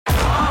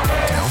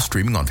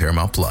streaming on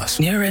Paramount Plus.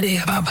 You ready,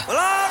 Bob? Well,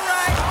 all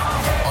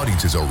right.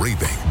 Audiences are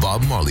raving.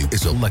 Bob Marley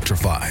is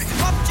electrifying.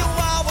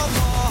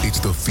 It's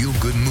the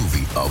feel-good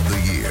movie of the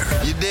year.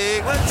 You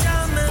dig?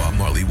 Bob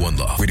Marley, One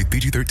Love. Rated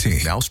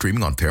PG-13. Now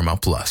streaming on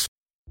Paramount Plus.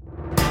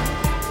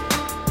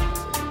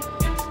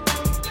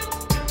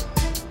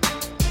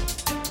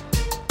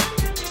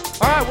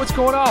 All right, what's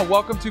going on?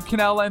 Welcome to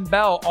Cannell and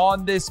Bell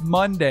on this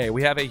Monday.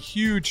 We have a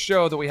huge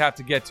show that we have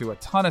to get to, a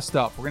ton of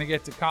stuff. We're going to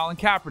get to Colin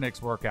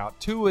Kaepernick's workout,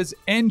 Tua's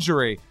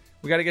injury.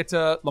 We got to get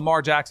to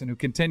Lamar Jackson, who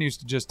continues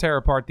to just tear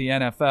apart the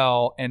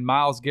NFL, and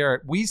Myles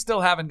Garrett. We still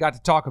haven't got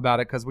to talk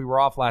about it because we were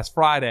off last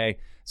Friday,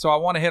 so I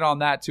want to hit on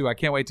that too. I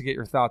can't wait to get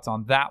your thoughts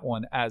on that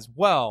one as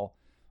well.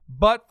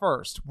 But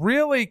first,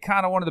 really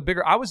kind of one of the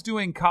bigger – I was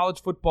doing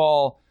college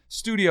football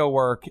studio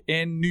work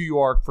in New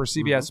York for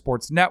CBS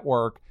Sports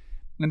Network.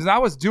 And as I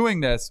was doing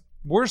this,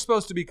 we're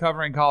supposed to be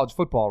covering college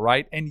football,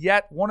 right? And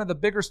yet one of the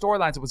bigger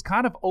storylines that was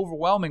kind of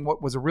overwhelming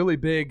what was a really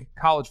big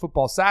college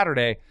football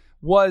Saturday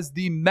was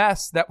the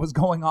mess that was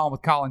going on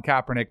with Colin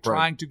Kaepernick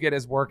trying to get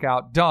his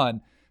workout done.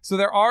 So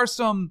there are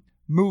some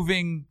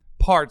moving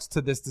parts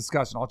to this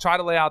discussion. I'll try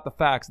to lay out the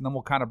facts and then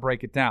we'll kind of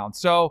break it down.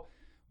 So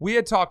we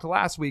had talked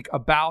last week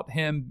about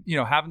him,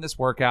 having this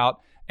workout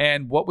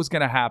and what was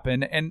going to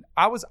happen. And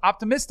I was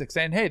optimistic,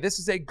 saying, hey, this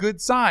is a good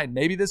sign.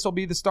 Maybe this will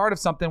be the start of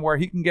something where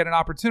he can get an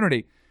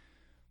opportunity.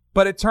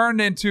 But it turned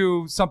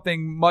into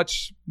something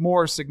much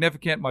more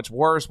significant, much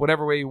worse,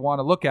 whatever way you want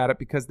to look at it,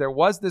 because there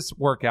was this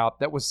workout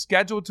that was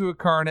scheduled to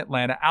occur in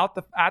Atlanta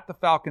at the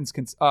Falcons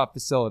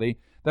facility.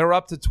 There were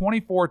up to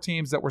 24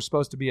 teams that were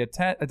supposed to be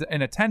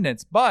in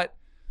attendance. But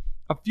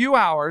a few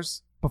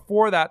hours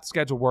before that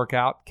scheduled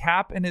workout,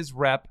 Cap and his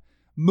rep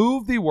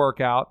moved the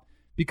workout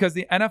because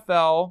the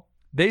NFL,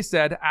 they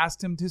said,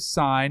 asked him to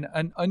sign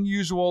an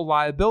unusual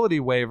liability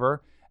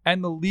waiver,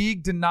 and the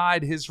league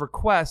denied his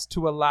request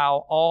to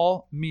allow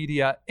all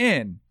media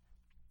in.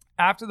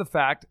 After the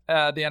fact,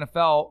 the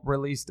NFL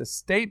released a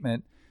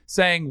statement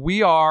saying,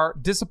 we are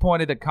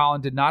disappointed that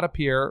Colin did not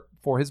appear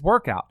for his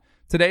workout.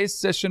 Today's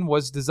session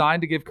was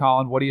designed to give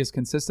Colin what he has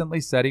consistently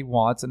said he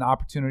wants, an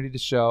opportunity to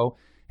show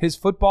his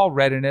football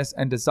readiness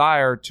and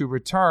desire to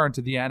return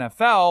to the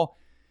NFL.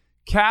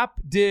 Cap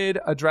did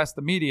address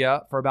the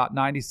media for about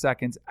 90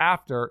 seconds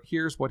after.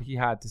 Here's what he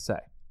had to say.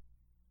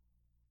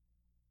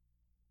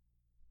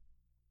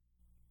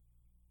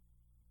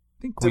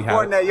 It's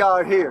important that y'all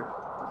are here.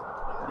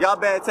 Y'all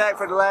been attacked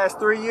for the last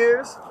 3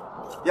 years.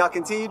 Y'all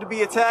continue to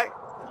be attacked.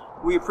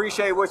 We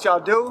appreciate what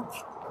y'all do.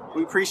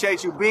 We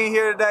appreciate you being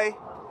here today.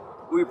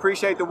 We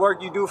appreciate the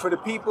work you do for the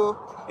people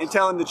and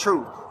telling the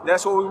truth.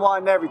 That's what we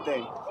want in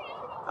everything.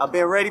 I've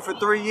been ready for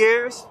 3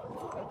 years.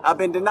 I've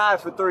been denied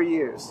for 3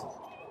 years.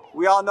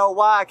 We all know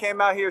why I came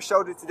out here,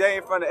 showed it today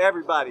in front of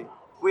everybody.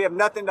 We have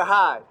nothing to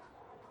hide.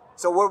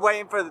 So we're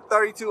waiting for the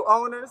 32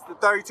 owners, the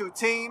 32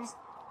 teams,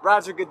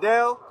 Roger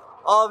Goodell,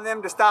 all of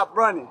them to stop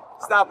running.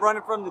 Stop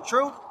running from the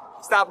truth.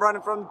 Stop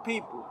running from the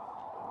people.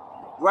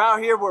 We're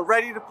out here. We're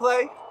ready to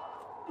play.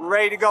 We're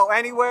ready to go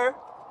anywhere.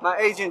 My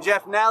agent,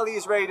 Jeff Nally,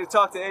 is ready to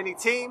talk to any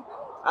team,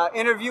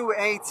 interview with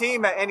any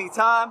team at any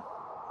time.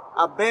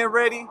 I've been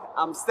ready.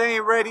 I'm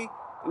staying ready.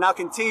 And I'll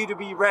continue to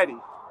be ready.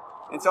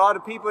 And to all the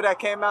people that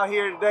came out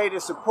here today to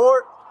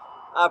support,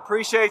 I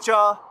appreciate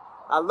y'all.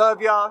 I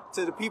love y'all.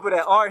 To the people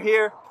that aren't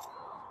here,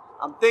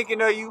 I'm thinking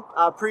of you.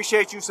 I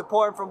appreciate you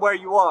supporting from where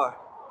you are.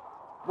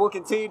 We'll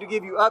continue to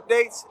give you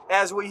updates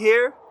as we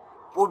hear.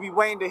 We'll be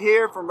waiting to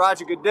hear from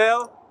Roger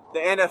Goodell, the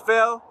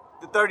NFL,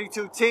 the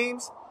 32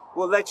 teams.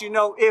 We'll let you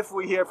know if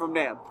we hear from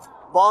them.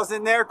 Ball's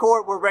in their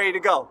court. We're ready to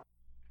go.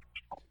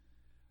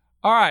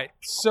 All right,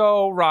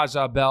 so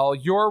Raja Bell,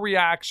 your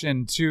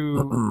reaction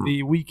to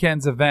the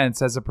weekend's events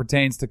as it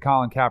pertains to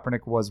Colin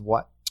Kaepernick was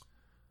what?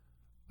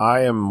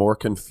 I am more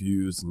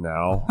confused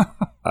now,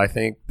 I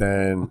think,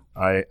 than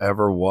I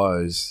ever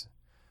was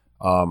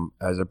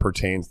as it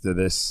pertains to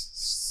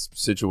this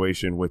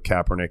situation with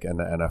Kaepernick and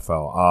the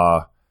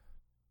NFL.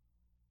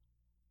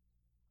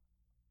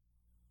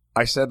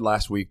 I said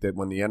last week that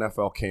when the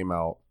NFL came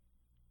out,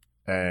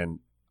 and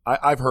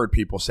I've heard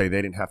people say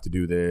they didn't have to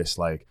do this,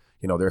 like,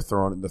 they're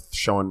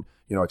showing,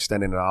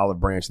 extending an olive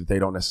branch that they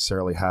don't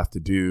necessarily have to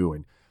do.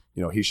 And,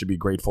 he should be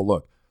grateful.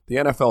 Look, the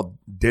NFL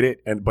did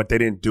it, but they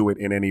didn't do it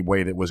in any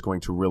way that was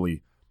going to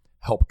really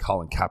help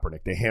Colin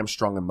Kaepernick. They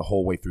hamstrung him the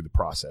whole way through the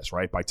process,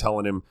 right? By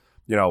telling him,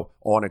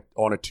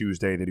 on a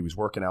Tuesday that he was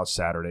working out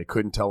Saturday,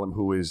 couldn't tell him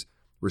who his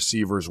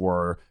receivers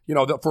were.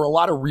 For a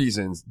lot of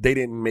reasons, they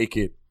didn't make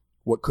it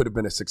what could have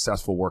been a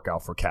successful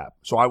workout for Cap.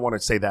 So I want to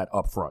say that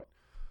up front.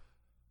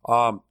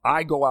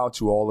 I go out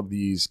to all of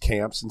these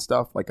camps and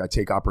stuff. Like, I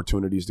take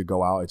opportunities to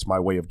go out. It's my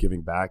way of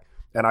giving back.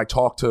 And I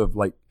talk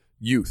to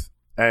youth.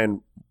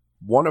 And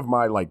one of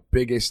my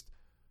biggest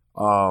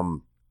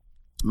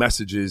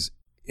messages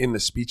in the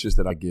speeches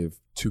that I give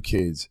to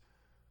kids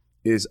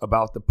is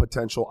about the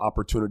potential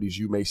opportunities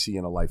you may see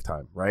in a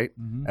lifetime, right?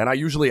 Mm-hmm. And I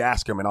usually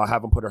ask them, and I'll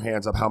have them put their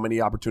hands up, how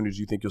many opportunities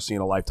you think you'll see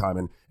in a lifetime?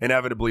 And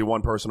inevitably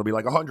one person will be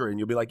like 100, and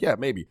you'll be like, yeah,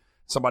 maybe.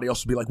 Somebody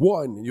else will be like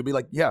 1, and you'll be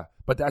like, yeah,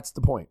 but that's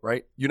the point,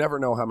 right? You never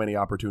know how many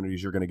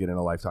opportunities you're going to get in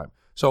a lifetime.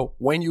 So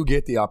when you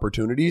get the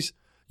opportunities,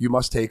 you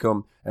must take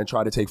them and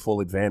try to take full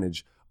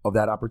advantage of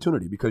that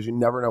opportunity, because you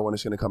never know when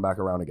it's going to come back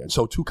around again.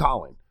 So to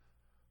Colin,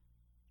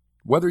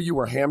 whether you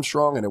were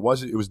hamstrung and it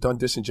was done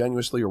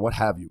disingenuously or what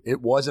have you,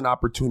 it was an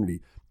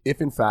opportunity. If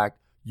in fact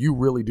you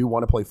really do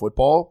want to play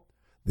football,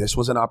 this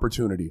was an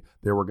opportunity.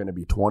 There were going to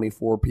be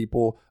 24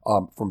 people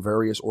from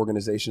various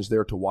organizations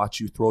there to watch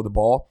you throw the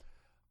ball.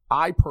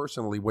 I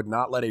personally would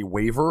not let a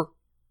waiver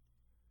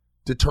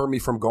deter me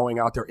from going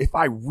out there. If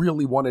I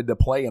really wanted to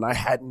play and I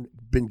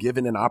hadn't been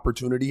given an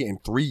opportunity in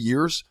 3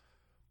 years,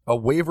 a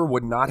waiver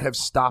would not have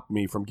stopped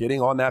me from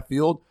getting on that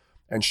field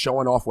and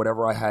showing off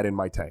whatever I had in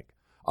my tank.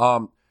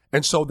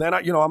 And so then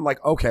I'm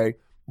like, okay,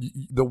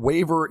 the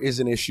waiver is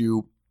an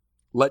issue.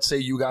 Let's say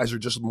you guys are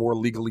just more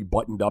legally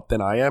buttoned up than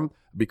I am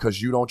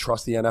because you don't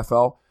trust the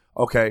NFL.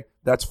 Okay,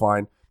 that's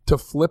fine. To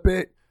flip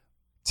it,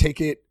 take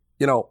it,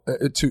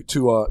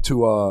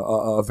 to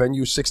a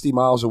venue 60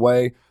 miles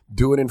away,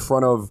 do it in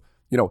front of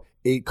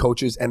 8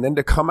 coaches, and then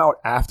to come out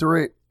after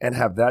it and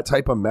have that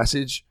type of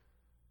message,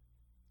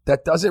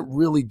 that doesn't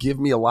really give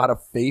me a lot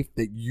of faith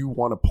that you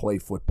want to play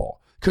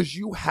football, because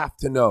you have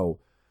to know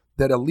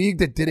that a league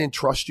that didn't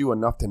trust you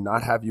enough to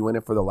not have you in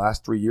it for the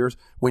last 3 years,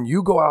 when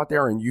you go out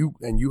there and you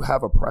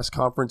have a press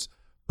conference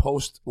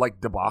post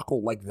like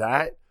debacle like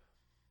that,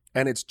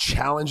 and it's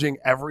challenging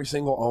every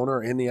single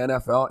owner in the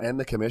NFL and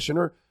the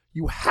commissioner,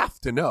 you have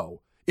to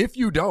know. If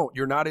you don't,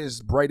 you're not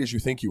as bright as you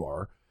think you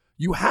are.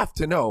 You have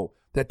to know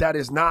that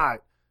is not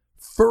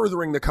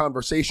furthering the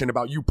conversation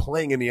about you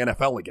playing in the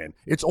NFL again.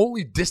 It's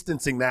only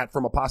distancing that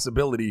from a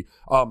possibility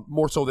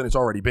more so than it's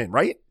already been,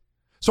 right?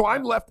 So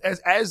I'm left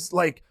as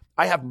like,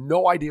 I have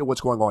no idea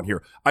what's going on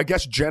here. I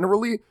guess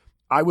generally,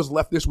 I was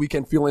left this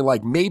weekend feeling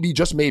like maybe,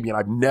 just maybe, and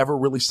I've never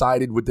really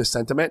sided with this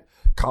sentiment,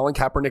 Colin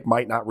Kaepernick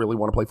might not really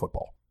want to play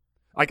football.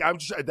 Like,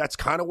 that's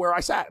kind of where I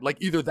sat. Like,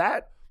 either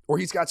that or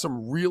he's got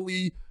some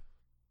real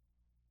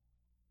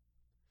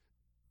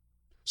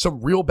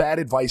bad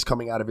advice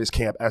coming out of his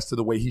camp as to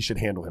the way he should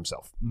handle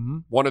himself. Mm-hmm.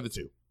 One of the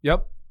two.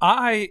 Yep.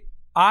 I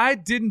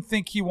didn't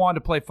think he wanted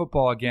to play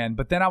football again,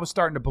 but then I was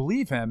starting to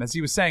believe him as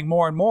he was saying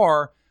more and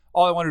more,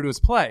 all I wanted to do is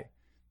play.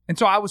 And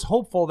so I was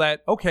hopeful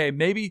that, okay,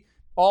 maybe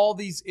all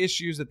these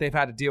issues that they've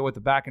had to deal with,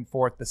 the back and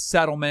forth, the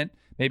settlement,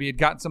 maybe he'd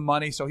gotten some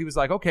money. So he was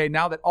like, okay,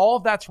 now that all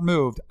of that's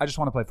removed, I just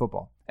want to play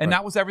football. And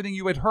That was everything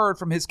you had heard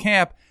from his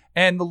camp,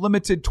 and the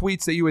limited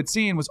tweets that you had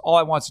seen was all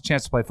I want is a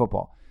chance to play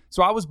football.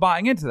 So I was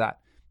buying into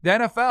that. The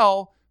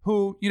NFL,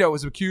 who,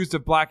 was accused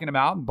of blacking him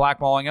out and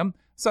blackballing him,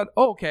 said,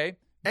 oh, okay.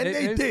 And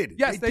they did.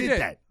 Yes, they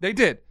did. That. They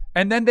did.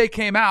 And then they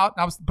came out,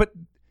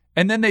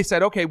 and then they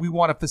said, okay, we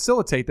want to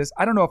facilitate this.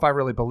 I don't know if I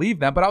really believe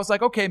them, but I was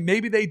like, okay,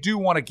 maybe they do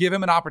want to give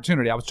him an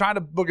opportunity. I was trying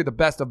to look at the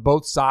best of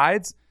both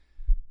sides,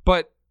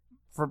 but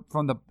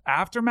from the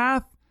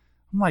aftermath,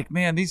 I'm like,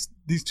 man, these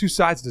two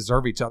sides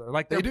deserve each other.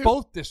 Like, they're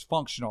both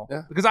dysfunctional.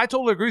 Yeah. Because I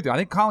totally agree with you. I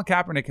think Colin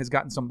Kaepernick has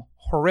gotten some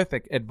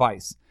horrific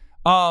advice.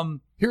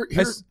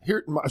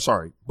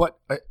 Sorry, but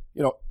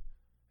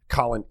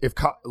Colin,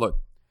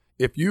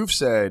 if you've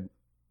said,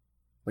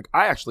 like,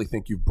 I actually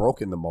think you've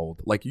broken the mold.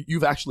 Like,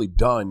 you've actually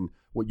done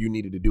what you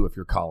needed to do if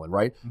you're Colin,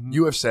 right? Mm-hmm.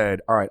 You have said,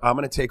 all right, I'm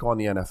going to take on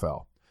the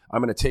NFL.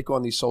 I'm going to take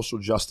on these social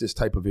justice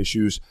type of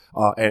issues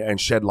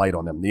and shed light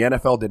on them. The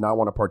NFL did not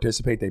want to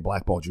participate. They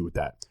blackballed you with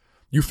that.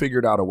 You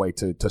figured out a way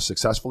to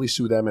successfully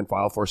sue them and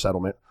file for a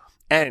settlement.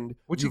 And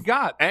which you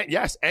got.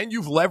 And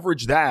you've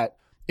leveraged that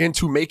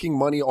into making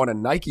money on a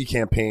Nike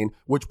campaign,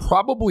 which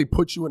probably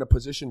puts you in a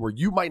position where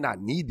you might not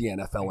need the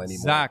NFL anymore.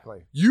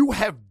 Exactly. You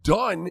have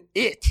done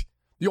it.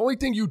 The only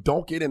thing you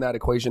don't get in that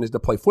equation is to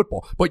play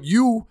football. But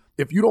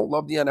if you don't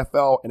love the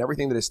NFL and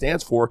everything that it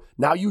stands for,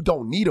 now you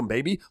don't need them,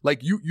 baby.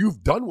 Like,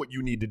 you've done what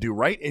you need to do,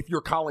 right? If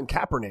you're Colin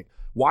Kaepernick,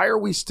 why are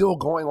we still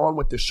going on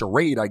with the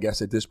charade, I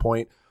guess, at this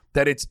point,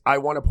 that it's, I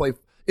want to play.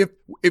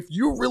 If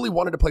you really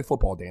wanted to play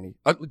football, Danny,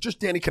 just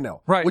Danny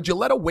Cannell, right? Would you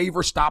let a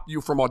waiver stop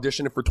you from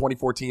auditioning for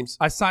 24 teams?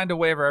 I signed a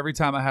waiver every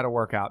time I had a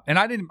workout, and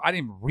I didn't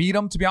read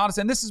them, to be honest.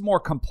 And this is more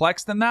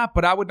complex than that,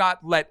 but I would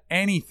not let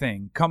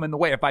anything come in the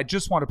way if I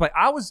just want to play.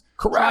 I was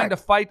trying to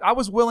fight. I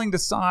was willing to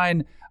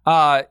sign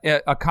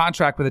a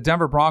contract with the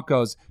Denver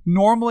Broncos.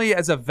 Normally,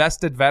 as a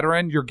vested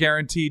veteran, you're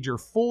guaranteed your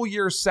full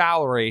year's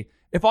salary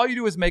if all you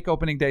do is make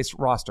opening day's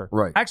roster.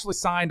 Right. I actually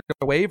signed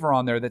a waiver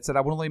on there that said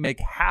I would only make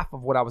half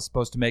of what I was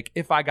supposed to make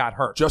if I got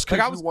hurt. Just because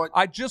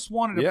I just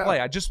wanted to play.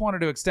 I just wanted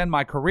to extend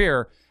my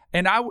career.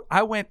 And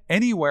I went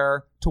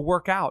anywhere to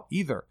work out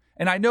either.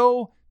 And I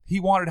know he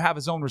wanted to have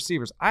his own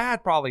receivers. I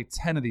had probably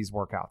 10 of these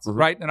workouts,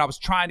 right? And I was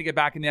trying to get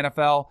back in the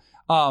NFL.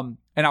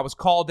 And I was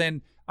called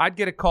in. I'd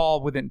get a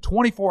call within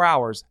 24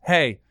 hours.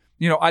 Hey,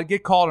 I'd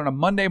get called on a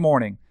Monday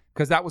morning,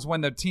 because that was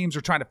when the teams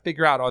were trying to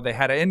figure out, they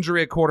had an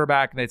injury at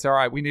quarterback, and they'd say, all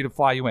right, we need to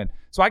fly you in.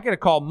 So I get a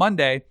call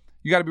Monday.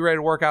 You got to be ready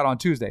to work out on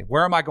Tuesday.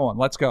 Where am I going?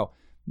 Let's go.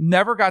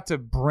 never got to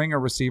bring a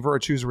receiver or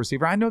choose a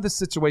receiver. I know this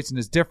situation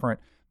is different,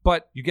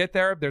 but you get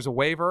there, there's a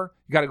waiver,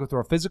 you got to go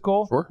through a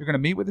physical, Sure. You're going to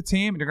meet with the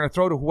team, and you're going to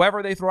throw to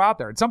whoever they throw out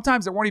there. And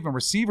sometimes there weren't even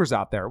receivers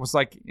out there. It was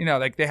like,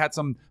 like they had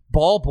some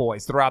ball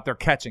boys that are out there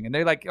catching, and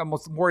they like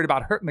almost worried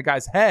about hurting the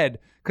guy's head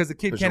because the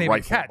kid can't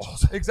even catch.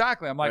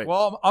 Exactly. I'm like, Right.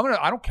 well,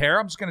 I don't care.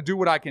 I'm just going to do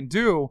what I can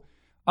do.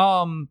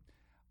 I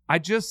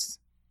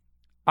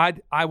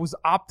was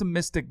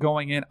optimistic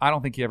going in. I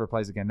don't think he ever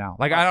plays again now.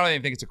 Like, I don't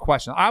even think it's a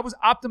question. I was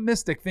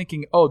optimistic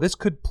thinking, oh, this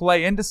could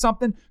play into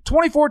something.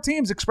 24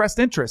 teams expressed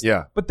interest.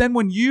 Yeah. But then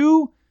when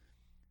you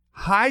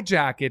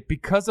hijack it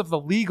because of the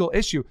legal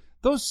issue,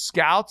 those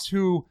scouts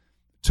who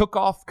took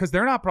off, because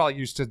they're not probably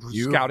used to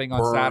scouting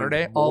on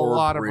Saturday, a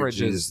lot of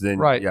bridges. Then,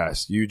 right.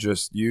 Yes.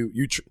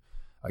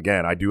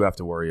 Again, I do have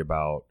to worry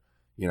about,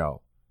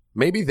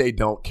 maybe they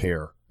don't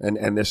care.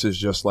 And this is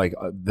just like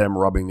them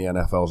rubbing the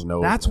NFL's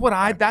nose. That's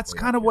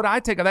kind of what I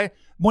take.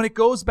 When it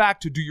goes back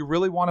to, do you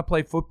really want to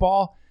play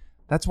football?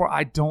 That's where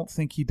I don't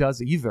think he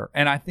does either.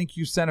 And I think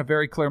you sent a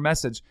very clear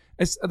message.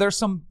 There's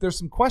some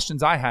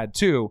questions I had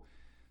too.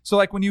 So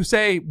like when you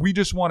say, we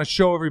just want to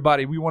show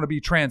everybody, we want to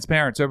be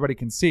transparent so everybody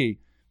can see,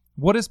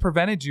 what has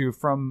prevented you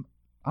from,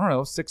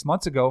 6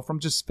 months ago from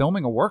just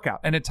filming a workout,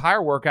 an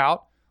entire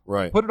workout,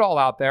 right? Put it all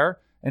out there.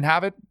 And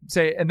have it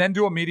say, and then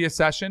do a media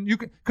session. You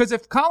can, because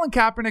if Colin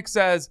Kaepernick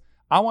says,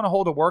 I want to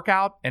hold a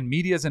workout and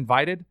media's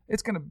invited,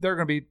 there are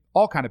gonna be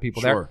all kind of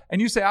people there.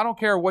 And you say, I don't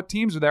care what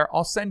teams are there,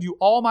 I'll send you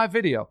all my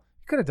video.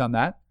 You could have done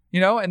that,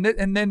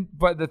 and then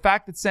but the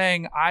fact that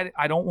saying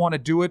I don't want to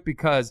do it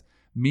because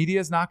media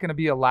is not going to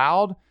be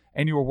allowed,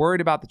 and you were worried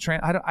about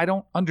I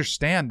don't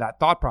understand that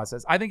thought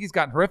process. I think he's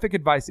gotten horrific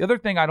advice. The other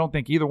thing I don't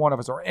think either one of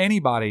us or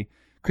anybody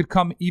could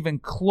come even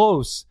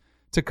close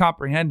to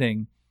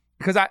comprehending.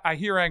 Because I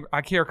hear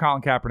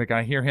Colin Kaepernick and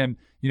I hear him,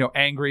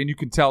 angry, and you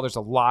can tell there's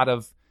a lot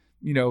of,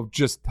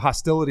 just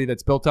hostility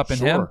that's built up in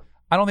him.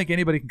 I don't think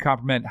anybody can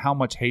comprehend how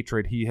much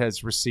hatred he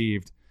has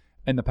received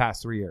in the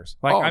past 3 years.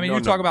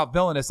 Talk about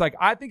villainous. Like,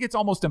 I think it's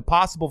almost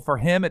impossible for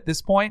him at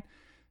this point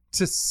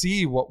to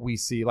see what we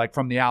see, like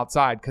from the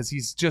outside, because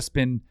he's just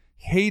been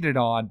hated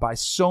on by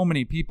so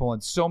many people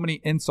and so many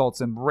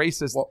insults and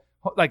racist,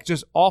 like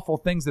just awful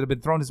things that have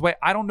been thrown his way.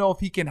 I don't know if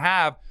he can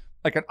have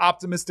like an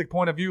optimistic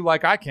point of view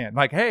like I can.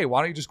 Like, hey, why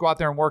don't you just go out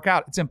there and work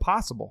out? It's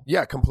impossible.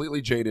 Yeah, completely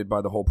jaded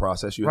by the whole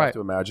process, you have to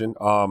imagine.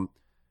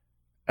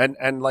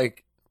 And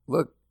like,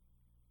 look,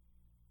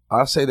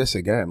 I'll say this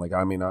again. Like,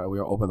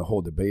 we'll open the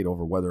whole debate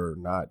over whether or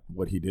not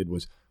what he did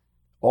was,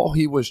 all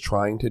he was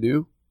trying to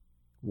do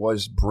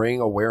was bring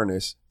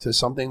awareness to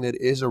something that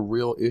is a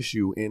real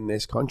issue in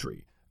this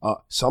country.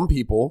 Some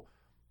people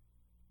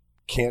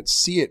can't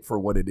see it for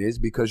what it is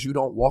because you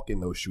don't walk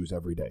in those shoes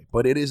every day.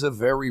 But it is a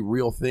very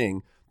real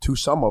thing to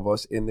some of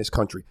us in this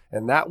country.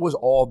 And that was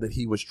all that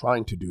he was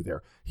trying to do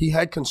there. He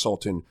had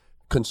consulted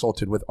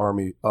with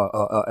Army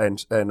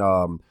and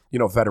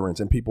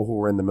veterans and people who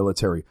were in the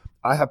military.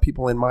 I have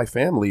people in my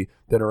family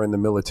that are in the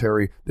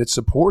military that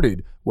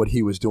supported what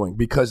he was doing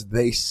because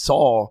they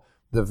saw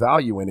the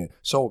value in it.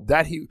 So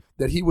that he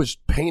was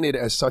painted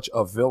as such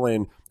a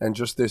villain and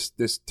just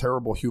this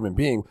terrible human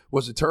being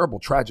was a terrible,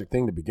 tragic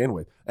thing to begin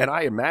with. And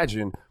I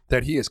imagine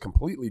that he is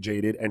completely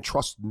jaded and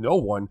trusts no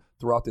one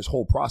throughout this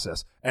whole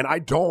process. And I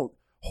don't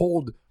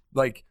hold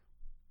like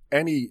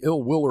any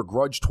ill will or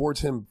grudge towards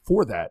him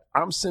for that.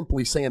 I'm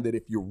simply saying that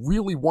if you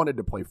really wanted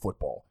to play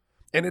football,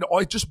 and it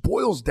just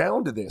boils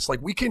down to this, like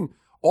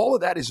all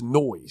of that is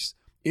noise.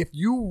 If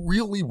you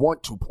really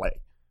want to play,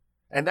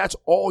 and that's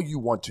all you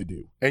want to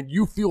do, and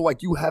you feel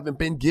like you haven't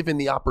been given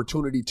the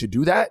opportunity to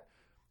do that,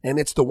 and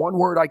it's the one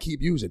word I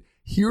keep using,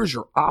 here's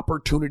your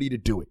opportunity to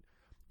do it.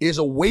 Is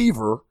a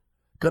waiver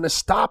going to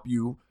stop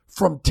you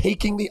from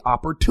taking the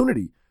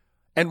opportunity?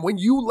 And when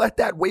you let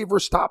that waiver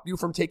stop you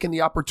from taking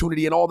the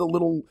opportunity and all the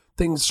little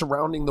things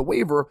surrounding the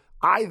waiver,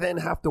 I then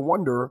have to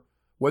wonder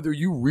whether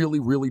you really,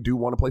 really do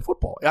want to play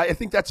football. I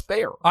think that's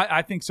fair.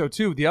 I think so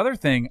too. The other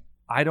thing,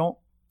 I don't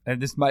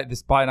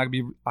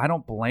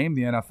blame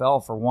the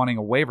NFL for wanting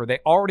a waiver. They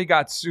already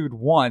got sued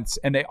once,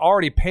 and they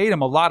already paid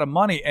him a lot of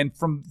money. And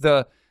from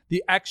the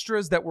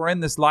extras that were in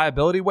this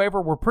liability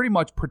waiver, we're pretty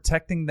much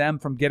protecting them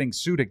from getting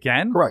sued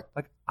again. Correct.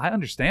 Like, I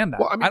understand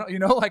that. Well,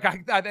 I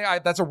think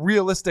that's a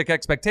realistic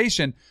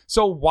expectation.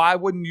 So why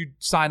wouldn't you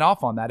sign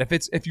off on that?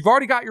 If you've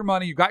already got your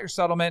money, you got your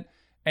settlement,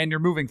 and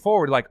you're moving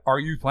forward, like, are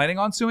you planning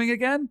on suing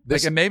again?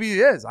 And maybe it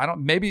is.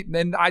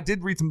 And I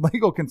did read some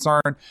legal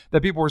concern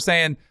that people were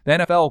saying the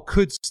NFL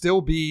could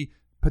still be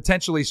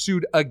potentially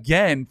sued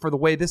again for the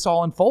way this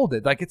all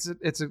unfolded. Like, it's so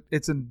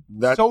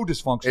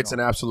dysfunctional. It's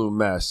an absolute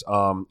mess.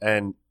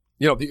 And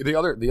the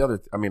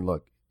other. I mean,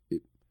 look,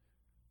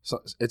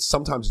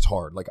 sometimes it's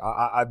hard. Like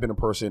I've been a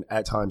person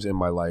at times in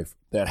my life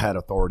that had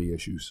authority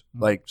issues.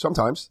 Mm-hmm. Like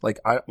sometimes,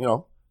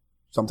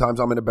 sometimes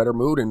I'm in a better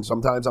mood and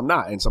sometimes I'm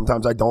not. And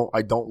sometimes I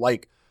don't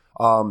like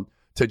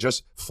to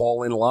just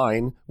fall in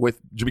line with,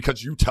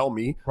 because you tell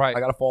me I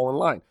got to fall in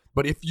line.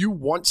 But if you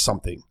want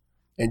something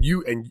and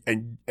you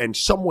and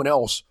someone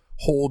else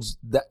holds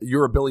that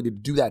your ability to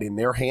do that in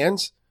their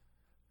hands,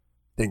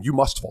 then you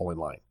must fall in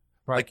line.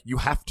 Right. Like, you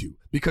have to,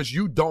 because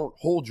you don't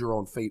hold your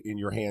own fate in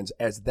your hands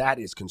as that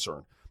is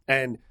concerned.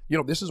 And,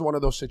 this is one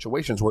of those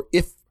situations where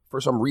if for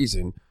some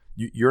reason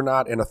you're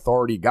not an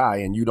authority guy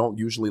and you don't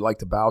usually like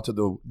to bow to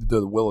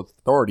the will of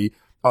authority,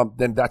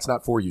 then that's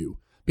not for you.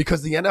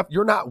 Because the NFL,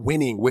 you're not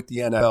winning with the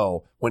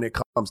NFL when it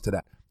comes to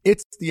that.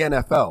 It's the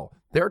NFL.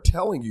 They're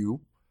telling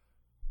you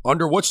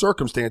under what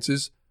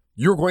circumstances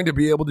you're going to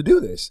be able to do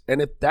this.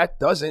 And if that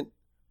doesn't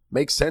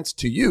make sense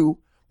to you,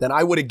 then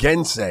I would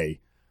again say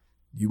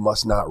you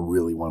must not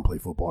really want to play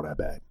football that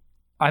bad.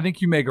 I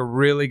think you make a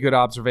really good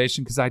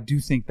observation, because I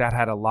do think that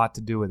had a lot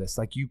to do with this.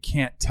 Like, you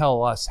can't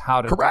tell us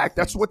how to Correct.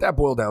 That's what that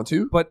boiled down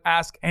to. But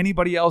ask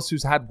anybody else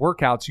who's had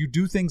workouts. You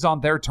do things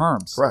on their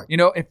terms. Correct.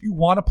 If you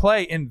want to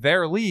play in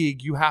their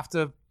league, you have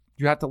to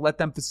let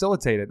them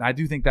facilitate it. And I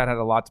do think that had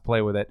a lot to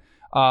play with it.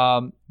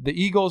 The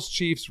Eagles,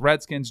 Chiefs,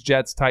 Redskins,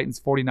 Jets, Titans,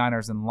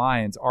 49ers, and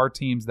Lions are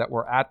teams that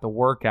were at the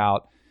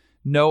workout.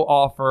 No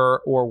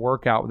offer or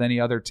workout with any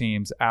other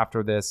teams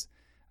after this.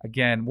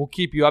 Again, we'll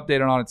keep you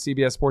updated on it at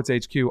CBS Sports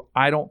HQ.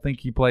 I don't think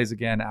he plays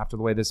again after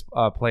the way this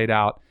played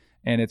out,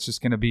 and it's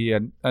just going to be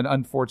an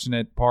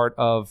unfortunate part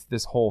of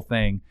this whole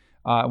thing,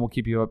 and we'll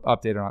keep you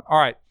updated on it. All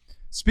right,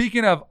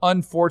 speaking of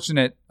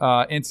unfortunate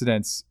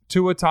incidents,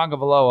 Tua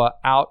Tagovailoa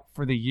out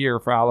for the year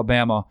for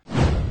Alabama.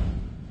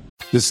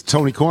 This is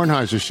Tony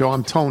Kornheiser's show.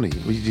 I'm Tony.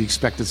 You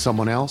expected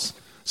someone else?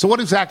 So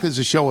what exactly is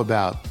the show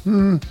about?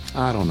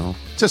 I don't know.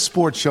 It's a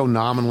sports show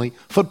nominally.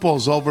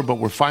 Football's over, but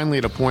we're finally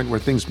at a point where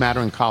things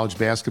matter in college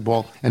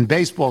basketball, and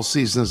baseball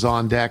season is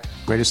on deck.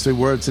 Greatest 3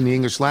 words in the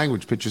English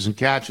language, pitchers and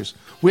catchers.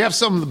 We have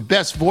some of the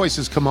best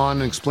voices come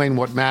on and explain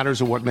what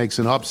matters or what makes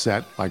an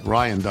upset, like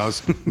Ryan does.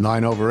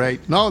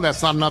 9/8. No,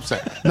 that's not an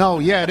upset. No,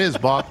 yeah, it is,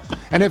 Bob.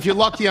 And if you're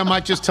lucky, I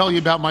might just tell you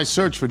about my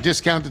search for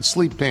discounted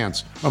sleep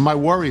pants or my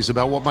worries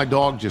about what my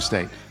dog just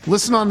ate.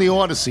 Listen on the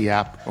Odyssey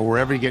app or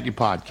wherever you get your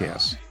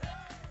podcasts.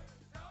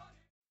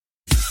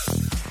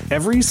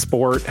 Every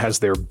sport has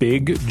their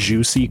big,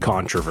 juicy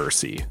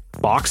controversy.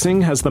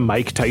 Boxing has the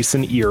Mike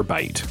Tyson ear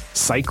bite.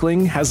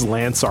 Cycling has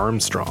Lance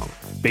Armstrong.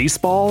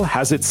 Baseball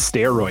has its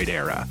steroid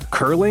era.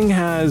 Curling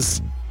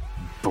has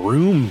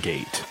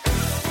Broomgate.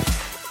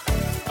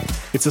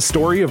 It's a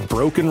story of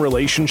broken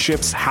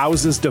relationships,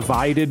 houses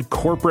divided,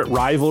 corporate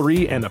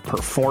rivalry, and a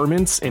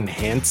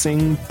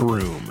performance-enhancing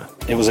broom.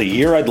 It was a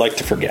year I'd like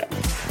to forget.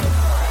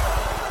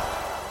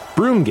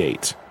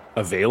 Broomgate.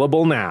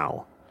 Available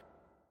now.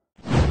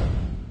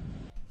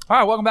 All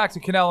right, welcome back to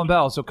Cannell and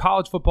Bell. So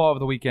college football over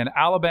the weekend.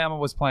 Alabama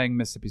was playing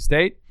Mississippi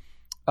State.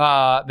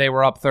 They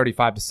were up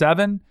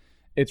 35-7.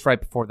 It's right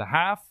before the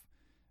half.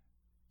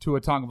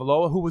 Tua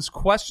Tagovailoa, who was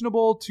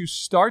questionable to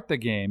start the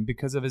game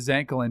because of his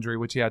ankle injury,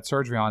 which he had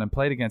surgery on, and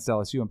played against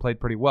LSU and played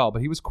pretty well.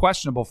 But he was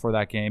questionable for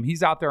that game.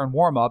 He's out there in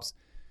warm-ups.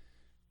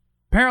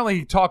 Apparently,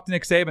 he talked to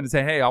Nick Saban and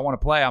said, hey, I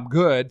want to play. I'm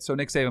good. So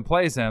Nick Saban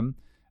plays him.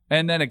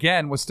 And then,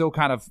 again, was still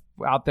kind of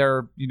out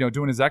there,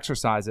 doing his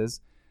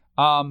exercises.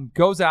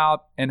 Goes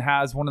out and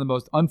has one of the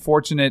most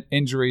unfortunate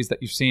injuries that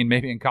you've seen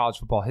maybe in college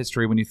football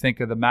history when you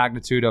think of the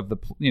magnitude of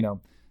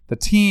the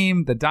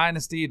team, the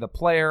dynasty, the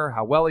player,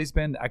 how well he's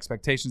been, the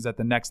expectations at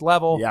the next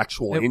level. The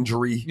actual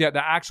injury. Yeah,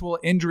 the actual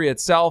injury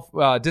itself,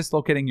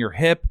 dislocating your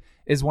hip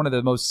is one of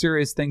the most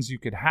serious things you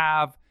could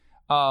have.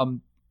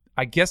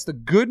 I guess the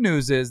good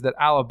news is that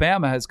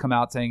Alabama has come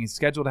out saying he's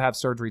scheduled to have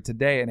surgery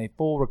today and a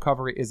full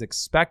recovery is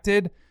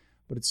expected.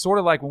 But it's sort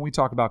of like when we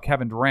talk about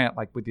Kevin Durant,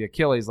 like with the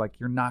Achilles, like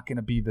you're not going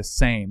to be the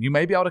same. You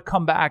may be able to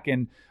come back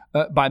and,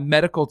 by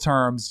medical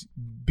terms,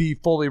 be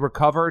fully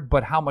recovered,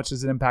 but how much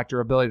does it impact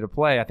your ability to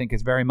play, I think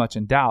is very much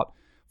in doubt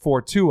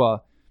for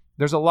Tua.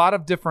 There's a lot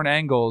of different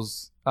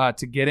angles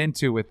to get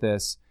into with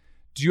this.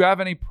 Do you have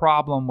any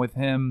problem with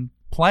him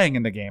playing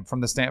in the game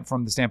from the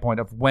standpoint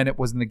of when it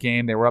was in the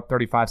game? They were up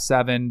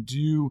 35-7. Do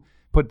you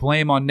put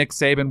blame on Nick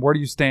Saban? Where do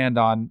you stand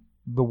on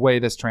the way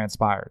this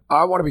transpired?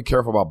 I want to be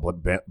careful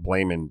about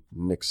blaming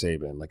Nick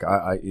Saban. Like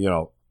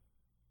a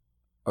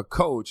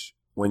coach,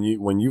 when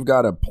you've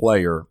got a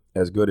player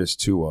as good as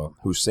Tua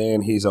who's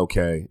saying he's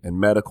okay and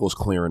medical's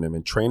clearing him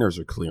and trainers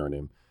are clearing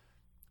him,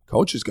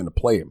 coach is going to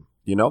play him.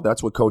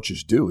 That's what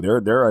coaches do.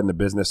 They're in the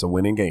business of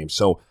winning games.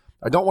 So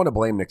I don't want to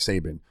blame Nick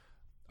Saban.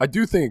 I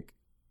do think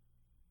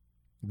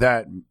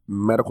that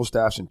medical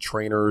staffs and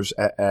trainers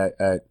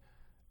at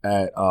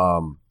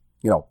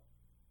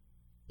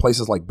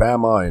places like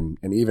Bama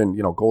and even,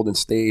 Golden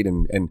State,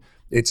 and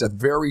it's a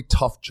very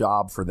tough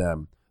job for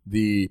them.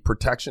 The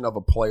protection of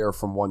a player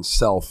from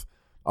oneself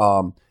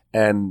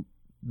and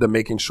the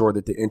making sure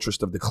that the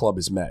interest of the club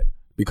is met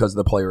because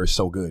the player is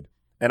so good.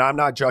 And I'm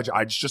not judging.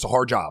 It's just a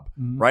hard job,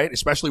 right?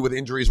 Especially with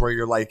injuries where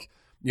you're like,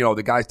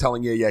 the guy's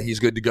telling you, yeah, he's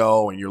good to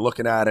go, and you're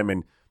looking at him,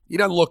 and he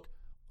doesn't look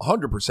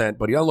 100%,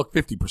 but he doesn't look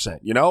 50%,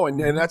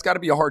 and that's got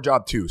to be a hard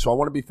job too. So I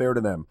want to be fair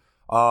to them.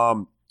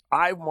 I'm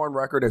on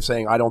record of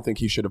saying I don't think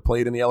he should have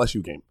played in the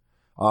LSU game.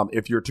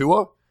 If you're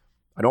Tua,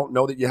 I don't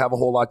know that you have a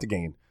whole lot to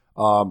gain.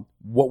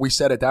 What we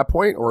said at that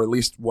point, or at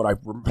least what I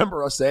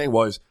remember us saying,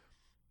 was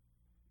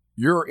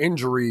your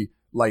injury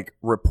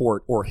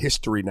report or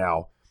history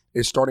now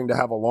is starting to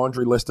have a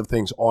laundry list of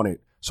things on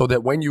it so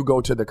that when you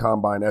go to the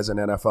combine as an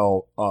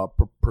NFL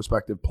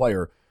prospective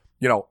player,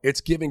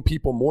 it's giving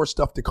people more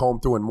stuff to comb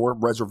through and more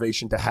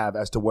reservation to have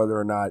as to whether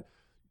or not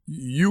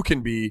you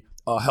can be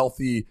a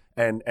healthy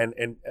and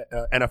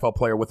NFL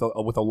player with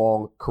a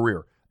long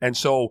career. And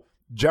so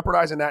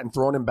jeopardizing that and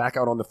throwing him back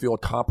out on the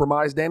field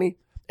compromised Danny.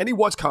 And he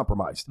was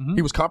compromised. Mm-hmm.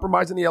 He was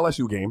compromised in the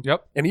LSU game.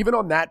 Yep. And even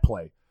on that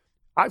play,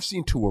 I've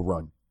seen Tua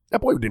run. That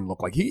boy didn't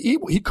look like he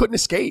couldn't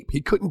escape. He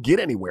couldn't get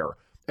anywhere.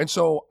 And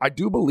so I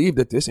do believe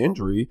that this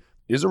injury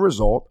is a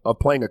result of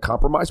playing a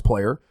compromised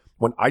player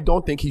when I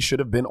don't think he should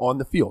have been on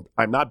the field.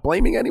 I'm not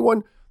blaming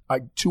anyone.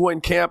 Tua in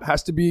camp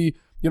has to be,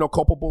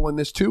 culpable in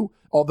this too.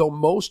 Although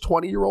most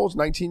 20-year-olds,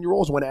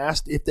 19-year-olds, when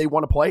asked if they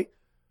want to play,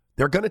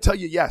 they're going to tell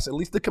you yes. At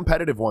least the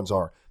competitive ones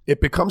are.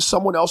 It becomes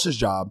someone else's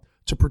job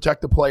to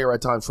protect the player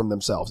at times from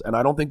themselves. And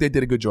I don't think they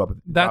did a good job of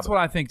it. That's what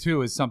I think,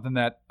 too, is something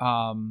that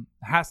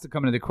has to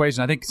come into the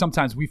equation. I think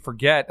sometimes we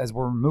forget as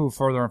we're moved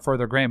further and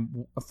further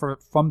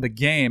from the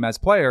game as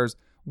players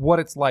what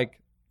it's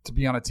like to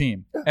be on a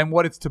team and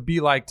what it's to be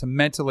like to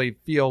mentally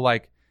feel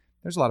like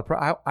there's a lot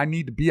of I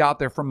need to be out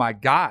there for my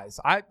guys.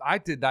 I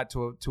did that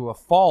to a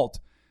fault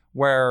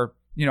where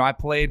I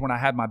played when I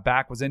had my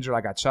back was injured.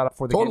 I got shot up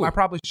for the game. I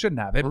probably shouldn't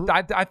have.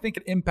 I think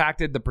it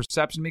impacted the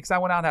perception because I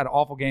went out and had an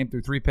awful game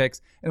through 3 picks,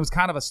 and it was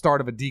kind of a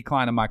start of a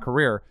decline in my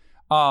career.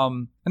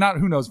 And not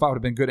who knows if I would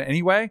have been good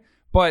anyway,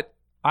 but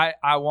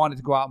I wanted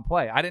to go out and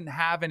play. I didn't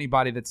have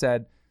anybody that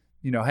said,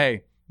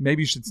 hey,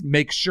 maybe you should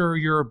make sure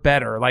you're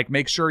better, like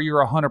make sure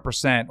you're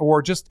 100%,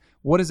 or just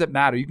what does it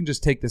matter? You can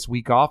just take this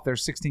week off.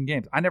 There's 16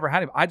 games. I never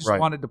had him. I just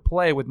wanted to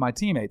play with my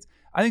teammates.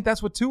 I think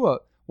that's what Tua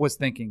was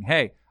thinking.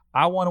 Hey,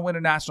 I want to win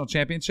a national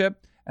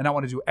championship, and I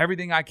want to do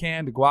everything I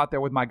can to go out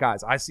there with my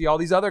guys. I see all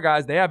these other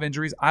guys. They have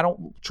injuries. I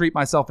don't treat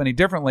myself any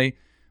differently,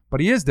 but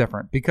he is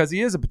different because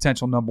he is a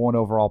potential number 1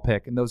 overall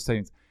pick in those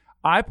things.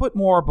 I put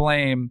more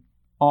blame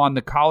on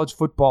the college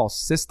football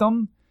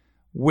system,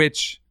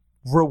 which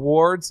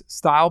rewards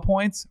style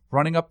points,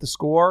 running up the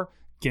score,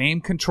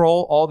 game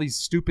control, all these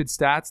stupid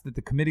stats that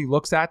the committee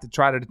looks at to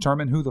try to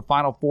determine who the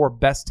final 4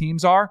 best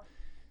teams are.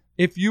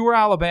 If you were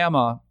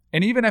Alabama,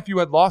 and even if you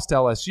had lost to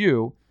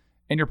LSU,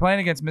 and you're playing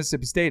against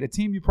Mississippi State, a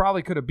team you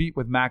probably could have beat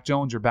with Mac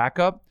Jones, your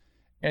backup,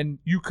 and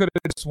you could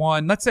have just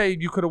won, let's say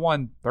you could have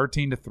won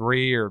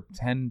 13-3 or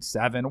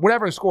 10-7,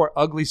 whatever score,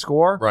 ugly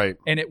score, right?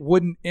 And it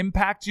wouldn't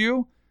impact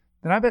you,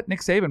 then I bet Nick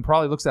Saban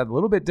probably looks at it a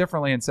little bit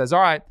differently and says,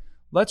 all right,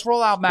 let's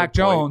roll out Mac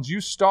Jones. You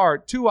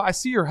start. Tua, I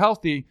see you're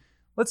healthy.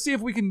 Let's see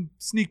if we can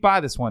sneak by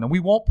this one. And we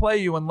won't play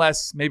you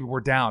unless maybe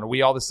we're down or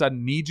we all of a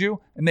sudden need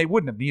you. And they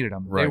wouldn't have needed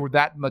him. Right. They were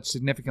that much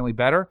significantly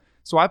better.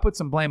 So I put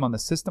some blame on the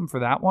system for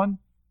that one.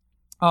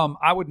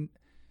 I wouldn't,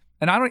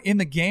 and I don't in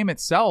the game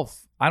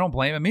itself. I don't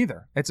blame him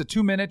either. It's a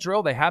 2-minute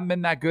drill. They haven't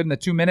been that good in the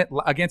 2-minute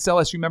against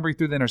LSU. Remember, he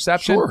threw the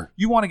interception. Sure.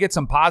 You want to get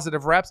some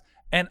positive reps,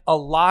 and a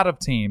lot of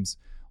teams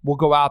will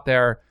go out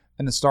there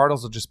and the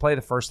starters will just play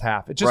the first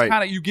half. It just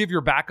kind of you give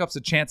your backups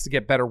a chance to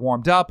get better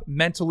warmed up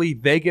mentally.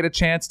 They get a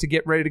chance to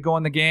get ready to go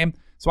in the game.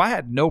 So I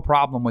had no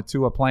problem with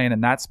Tua playing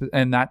in that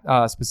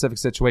specific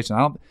situation.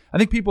 I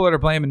think people that are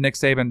blaming Nick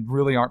Saban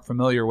really aren't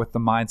familiar with the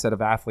mindset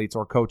of athletes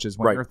or coaches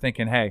when they're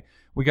thinking, "Hey,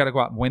 we got to go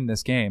out and win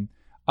this game."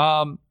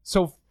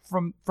 So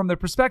from the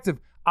perspective,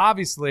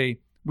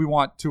 obviously we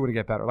want Tua to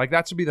get better. Like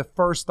that should be the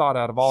first thought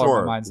out of all of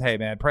our minds. Hey,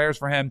 man, prayers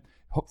for him,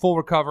 full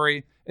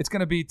recovery. It's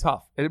going to be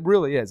tough. It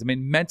really is. I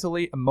mean,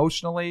 mentally,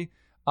 emotionally,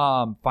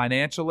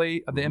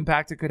 financially, the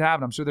impact it could have.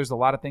 And I'm sure there's a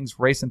lot of things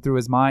racing through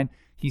his mind.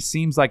 He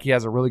seems like he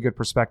has a really good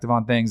perspective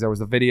on things. There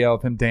was a video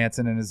of him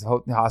dancing in his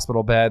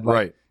hospital bed.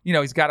 Like, you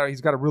know, he's got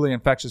a really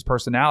infectious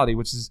personality,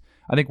 which is,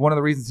 I think, one of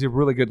the reasons he's a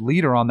really good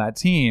leader on that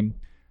team.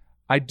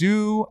 I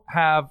do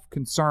have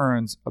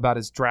concerns about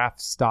his draft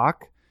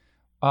stock.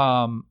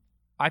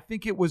 I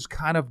think it was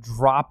kind of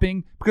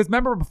dropping because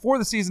remember before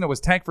the season it was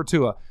tank for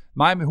Tua.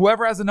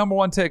 Whoever has the number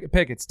one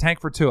pick, it's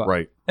tank for Tua.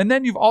 Right. And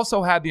then you've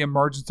also had the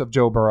emergence of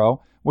Joe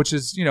Burrow, which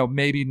is, you know,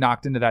 maybe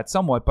knocked into that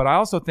somewhat. But I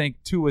also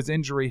think Tua's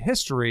injury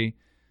history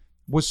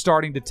was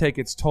starting to take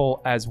its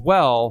toll as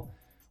well,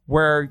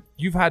 where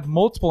you've had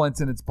multiple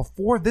incidents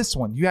before this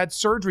one. You had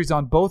surgeries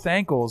on both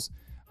ankles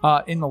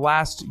in the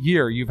last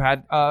year. You've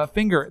had a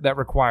finger that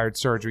required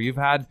surgery. You've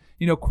had,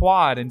 you know,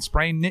 quad and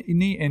sprained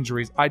knee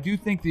injuries. I do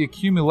think the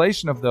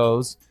accumulation of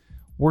those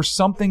were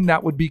something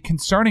that would be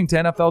concerning to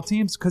NFL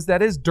teams because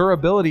that is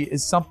durability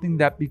is something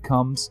that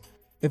becomes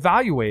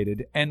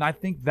evaluated. And I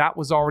think that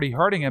was already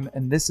hurting him,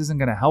 and this isn't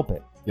going to help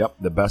it. Yep.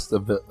 The best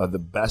of the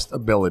best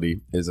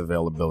ability is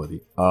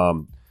availability.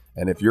 And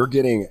if you're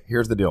getting,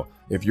 here's the deal.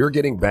 If you're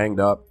getting banged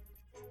up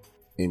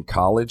in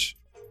college,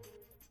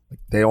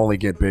 they only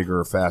get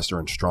bigger, faster,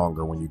 and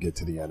stronger when you get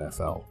to the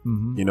NFL.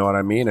 Mm-hmm. You know what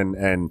I mean?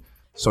 And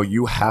so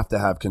you have to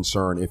have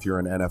concern if you're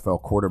an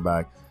NFL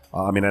quarterback,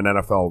 an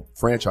NFL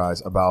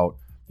franchise about,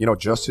 you know,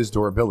 just his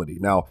durability.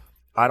 Now,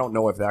 I don't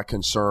know if that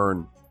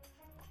concern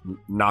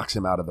knocks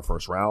him out of the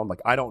first round. Like,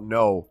 I don't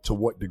know to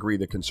what degree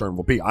the concern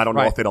will be. I don't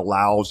know if it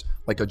allows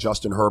like a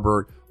Justin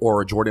Herbert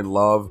or a Jordan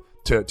Love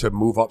to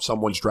move up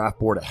someone's draft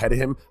board ahead of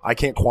him. I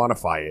can't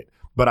quantify it,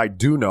 but I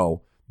do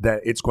know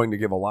that it's going to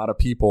give a lot of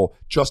people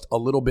just a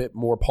little bit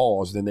more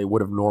pause than they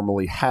would have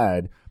normally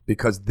had,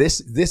 because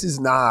this is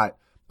not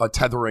a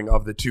tethering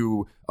of the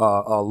two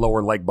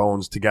lower leg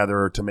bones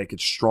together to make it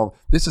strong.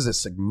 This is a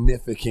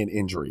significant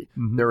injury.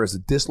 Mm-hmm. There is a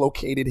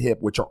dislocated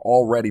hip, which are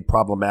already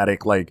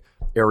problematic, like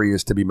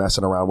areas to be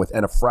messing around with,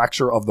 and a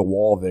fracture of the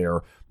wall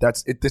there.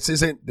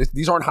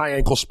 These aren't high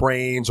ankle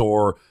sprains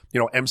or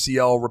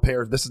MCL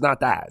repairs. This is not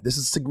that. This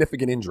is a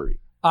significant injury.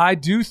 I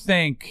do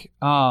think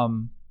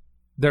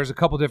there's a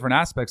couple different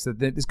aspects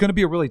that it's going to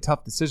be a really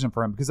tough decision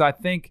for him, because I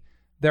think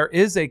there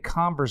is a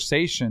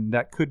conversation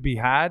that could be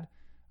had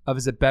of,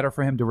 is it better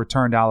for him to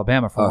return to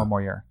Alabama for one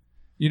more year?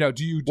 And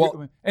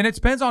it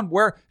depends on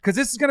where, because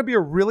this is going to be a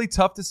really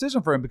tough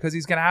decision for him, because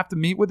he's going to have to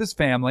meet with his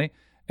family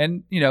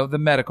and, the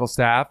medical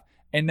staff.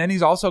 And then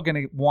he's also going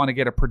to want to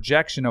get a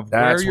projection of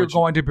where you're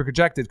going to be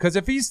projected. Because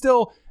if it's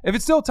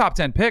still top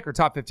 10 pick or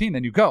top 15,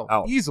 then you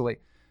go easily.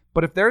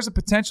 But if there's a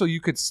potential you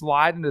could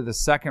slide into the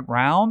second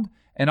round,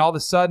 and all of a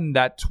sudden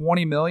that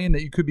 $20 million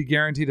that you could be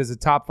guaranteed as a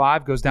top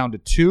 5 goes down to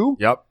 2.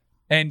 Yep.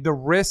 And the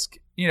risk,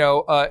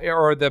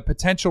 or the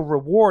potential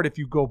reward, if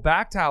you go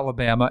back to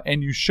Alabama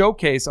and you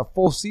showcase a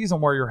full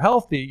season where you're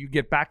healthy, you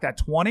get back that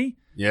 20.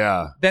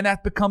 Yeah. Then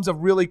that becomes a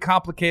really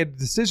complicated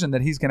decision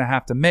that he's going to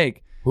have to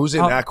make. Who's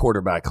in that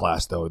quarterback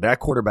class, though? That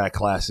quarterback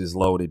class is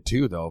loaded,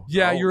 too, though.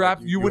 Yeah,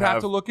 you would have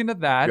to look into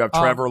that. You have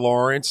Trevor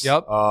Lawrence,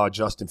 yep.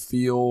 Justin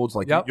Fields.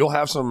 Yep. You'll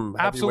have some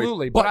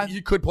absolutely, but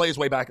he could play his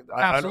way back.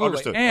 Absolutely.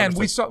 Understood. And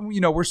we saw,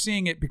 we're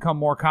seeing it become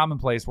more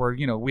commonplace where,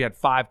 we had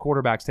 5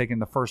 quarterbacks taken in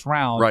the first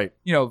round. Right.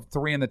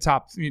 3 in the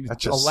top 11. That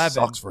just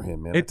sucks for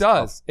him, man. It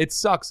does. Tough. It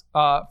sucks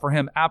for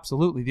him,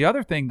 absolutely. The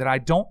other thing that I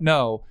don't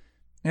know,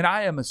 and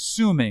I am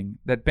assuming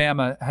that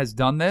Bama has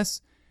done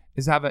this,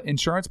 is have an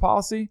insurance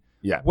policy.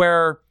 Yeah.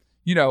 Where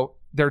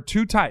there are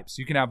 2 types.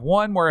 You can have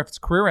one where if it's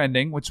career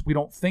ending, which we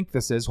don't think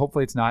this is,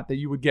 hopefully it's not, that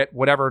you would get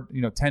whatever,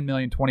 10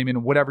 million, 20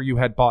 million, whatever you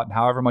had bought and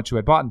however much you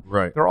had bought.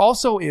 Right. There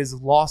also is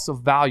loss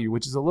of value,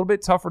 which is a little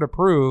bit tougher to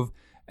prove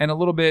and a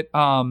little bit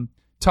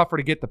tougher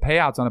to get the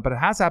payouts on it. But it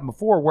has happened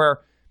before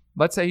where,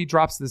 let's say he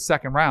drops to the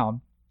second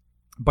round,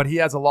 but he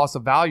has a loss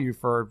of value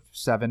for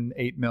 7,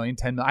 8 million,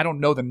 10 million. I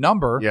don't know the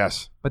number.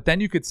 Yes. But then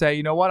you could say,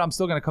 you know what, I'm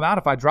still going to come out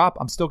if I drop.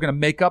 I'm still going to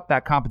make up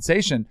that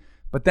compensation.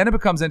 But then it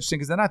becomes interesting,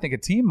 because then I think a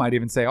team might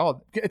even say,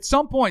 at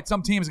some point,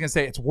 some team is going to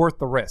say it's worth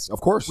the risk. Of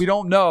course. We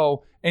don't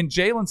know. And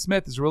Jalen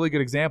Smith is a really good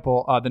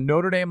example. The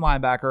Notre Dame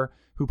linebacker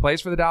who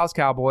plays for the Dallas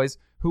Cowboys,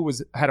 who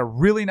had a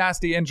really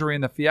nasty injury in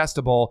the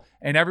Fiesta Bowl,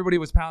 and everybody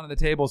was pounding the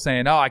table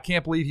saying, I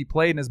can't believe he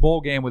played in his bowl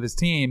game with his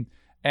team.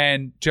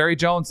 And Jerry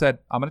Jones said,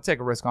 I'm going to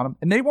take a risk on him.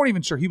 And they weren't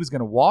even sure he was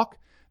going to walk.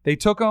 They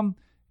took him,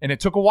 and it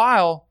took a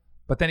while.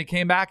 But then he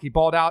came back, he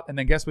balled out, and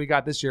then guess what he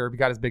got this year? He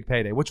got his big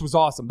payday, which was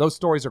awesome. Those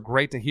stories are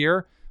great to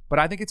hear. But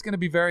I think it's going to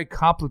be very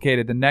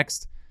complicated the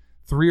next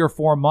 3 or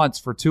 4 months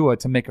for Tua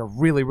to make a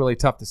really, really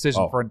tough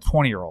decision for a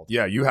 20-year-old.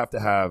 Yeah, you have to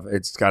have –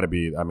 it's got to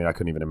be – I I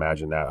couldn't even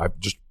imagine that.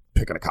 Just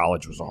picking a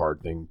college was a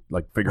hard thing.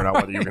 Like figuring out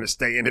whether you're going to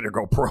stay in it or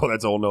go pro,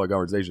 that's a whole nother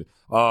conversation.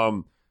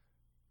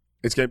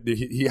 It's going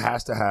he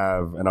has to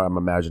have – and I'm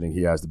imagining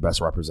he has the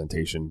best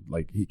representation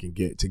like he can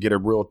get to get a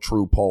real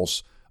true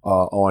pulse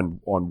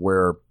on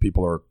where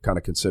people are kind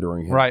of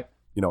considering him. Right.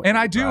 And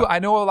I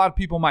know a lot of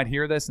people might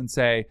hear this and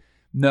say –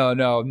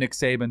 No, Nick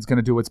Saban's going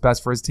to do what's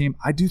best for his team.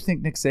 I do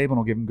think Nick Saban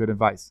will give him good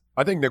advice.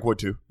 I think Nick would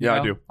too. Yeah,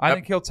 I do. I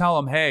think he'll tell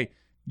him, hey,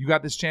 you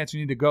got this chance,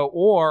 you need to go.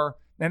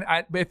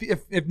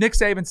 If Nick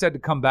Saban said to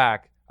come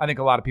back, I think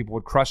a lot of people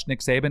would crush Nick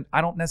Saban.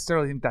 I don't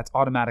necessarily think that's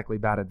automatically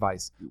bad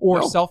advice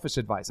or selfish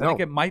advice. I think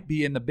it might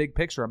be in the big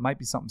picture. It might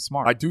be something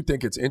smart. I do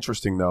think it's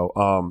interesting,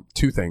 though.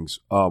 2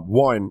 things.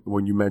 One,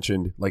 when you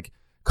mentioned like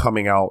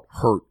coming out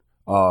hurt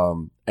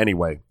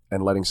anyway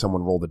and letting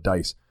someone roll the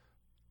dice,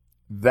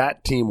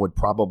 that team would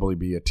probably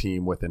be a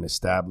team with an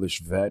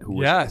established vet who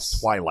was in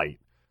his twilight.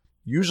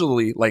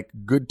 Usually, like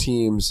good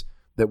teams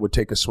that would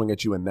take a swing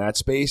at you in that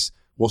space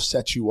will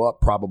set you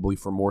up probably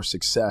for more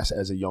success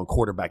as a young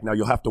quarterback. Now,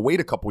 you'll have to wait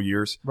a couple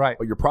years, right?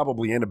 But you're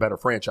probably in a better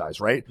franchise,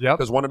 right? Yep.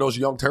 Because one of those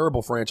young,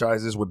 terrible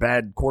franchises with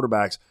bad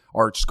quarterbacks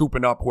are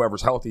scooping up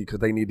whoever's healthy because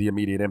they need the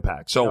immediate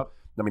impact. So,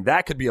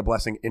 that could be a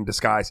blessing in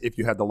disguise if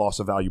you had the loss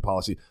of value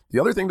policy. The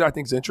other thing that I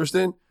think is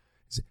interesting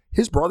is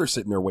his brother's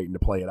sitting there waiting to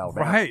play at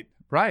Alabama.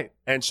 Right.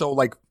 And so,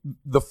 like,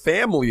 the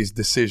family's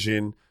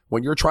decision,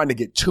 when you're trying to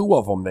get 2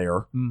 of them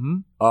there,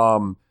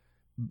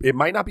 it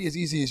might not be as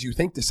easy as you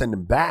think to send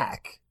him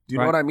back. Do you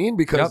know what I mean?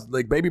 Because,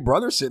 like, baby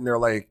brother's sitting there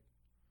like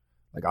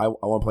I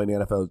want to play in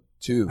the NFL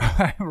too.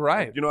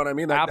 Right. You know what I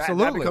mean?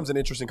 Absolutely. That becomes an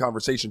interesting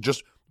conversation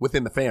just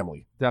within the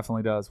family.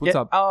 Definitely does. What's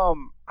up?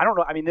 I don't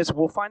know. I mean,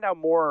 we'll find out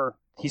more.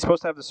 He's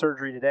supposed to have the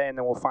surgery today, and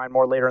then we'll find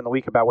more later in the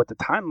week about what the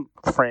time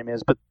frame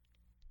is. But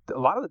a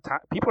lot of the time,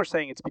 people are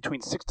saying it's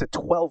between 6 to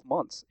 12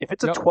 months. If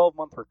it's a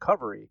 12-month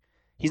recovery,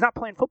 he's not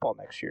playing football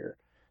next year.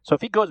 So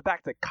if he goes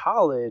back to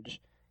college,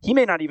 he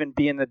may not even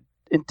be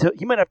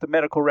he might have to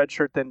medical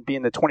redshirt then be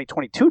in the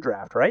 2022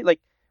 draft, right? Like,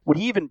 would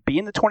he even be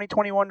in the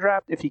 2021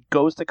 draft if he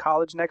goes to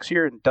college next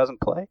year and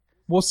doesn't play?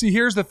 Well, see,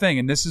 here's the thing,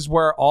 and this is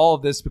where all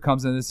of this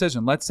becomes a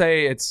decision. Let's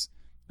say it's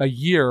a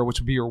year, which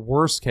would be your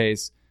worst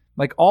case.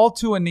 Like, all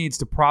Tua needs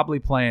to probably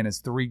play in is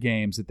 3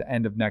 games at the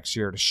end of next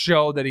year to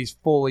show that he's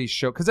fully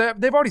show. Because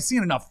they've already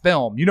seen enough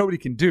film. You know what he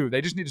can do.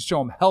 They just need to show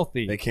him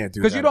healthy. They can't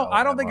do that. Because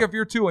I don't think if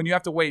you're Tua and you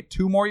have to wait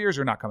 2 more years,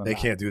 you're not coming back.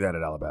 They can't do that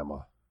at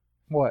Alabama.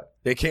 What?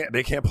 They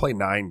can't play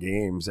 9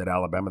 games at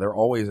Alabama. They're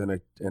always in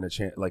a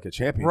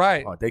championship.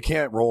 Right. They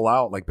can't roll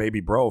out like Baby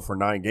Bro for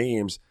 9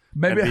 games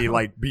Maybe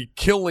and be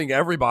killing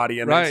everybody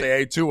and then say,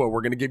 "Hey, Tua,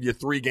 we're going to give you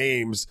 3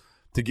 games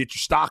to get your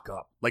stock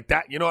up." Like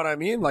that, you know what I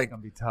mean? Like,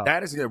 be tough.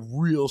 That is a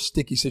real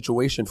sticky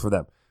situation for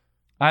them.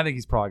 I think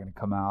he's probably going to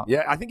come out.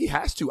 Yeah, I think he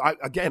has to.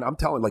 I'm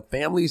telling, like,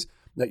 families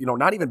that,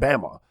 not even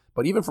Bama,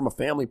 but even from a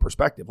family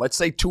perspective, let's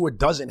say Tua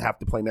doesn't have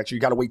to play next year.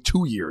 You got to wait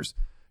 2 years.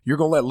 You're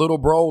going to let little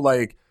bro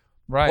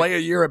play a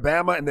year at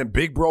Bama, and then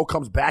big bro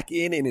comes back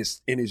in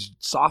his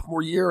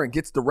sophomore year and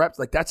gets the reps.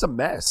 Like, that's a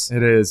mess.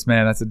 It is,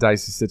 man. That's a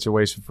dicey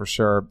situation for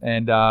sure.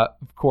 And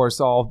of course,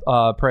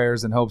 all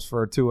prayers and hopes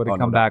for Tua to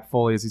come back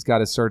fully as he's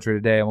got his surgery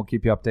today, and we'll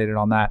keep you updated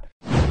on that.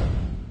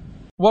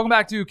 Welcome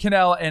back to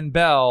Cannell and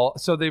Bell.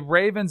 So the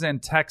Ravens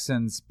and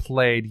Texans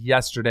played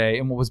yesterday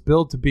in what was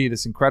billed to be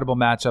this incredible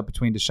matchup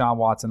between Deshaun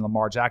Watson and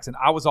Lamar Jackson.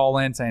 I was all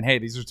in saying, hey,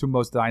 these are 2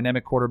 most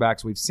dynamic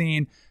quarterbacks we've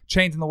seen,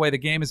 changing the way the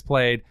game is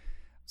played.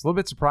 I was a little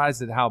bit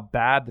surprised at how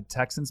bad the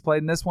Texans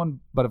played in this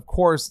one, but of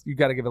course, you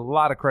got to give a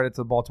lot of credit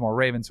to the Baltimore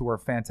Ravens, who were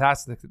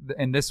fantastic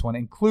in this one,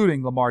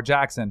 including Lamar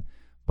Jackson.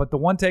 But the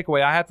one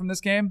takeaway I had from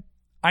this game,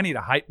 I need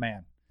a hype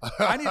man.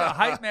 I need a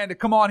hype man to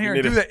come on here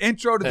and do the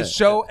intro to the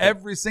show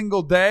every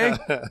single day,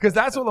 because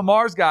that's what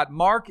Lamar's got.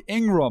 Mark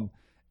Ingram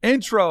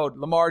introed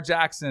Lamar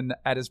Jackson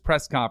at his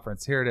press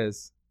conference. Here it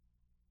is.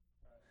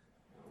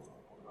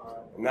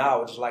 Now I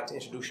would just like to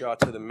introduce y'all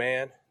to the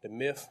man, the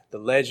myth, the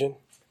legend,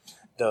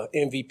 the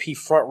MVP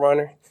front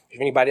runner.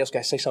 If anybody else got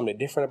to say something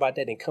different about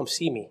that, then come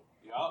see me.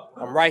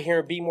 I'm right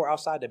here in Beemore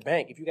outside the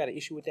bank. If you got an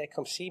issue with that,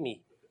 come see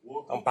me.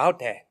 I'm about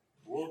that.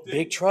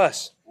 Big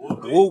trust.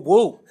 Woo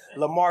woo.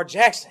 Lamar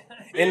Jackson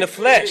in the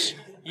flesh.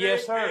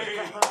 Yes, sir.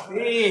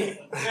 Big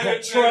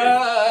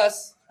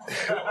trust.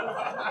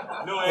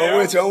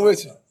 I'm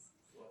with you.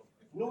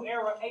 New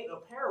Era 8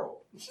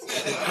 apparel.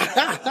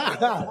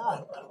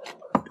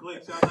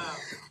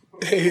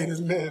 Hey, this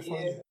man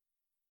funny.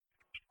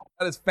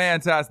 That is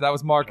fantastic. That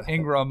was Mark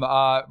Ingram.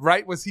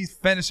 Right was he's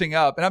finishing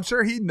up, and I'm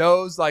sure he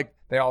knows like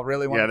they all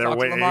really want to talk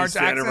to Lamar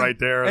Jackson. Right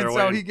there, and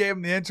so he gave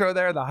him the intro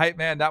there, the hype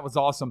man. That was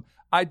awesome.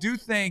 I do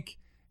think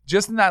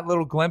just in that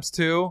little glimpse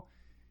too,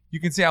 you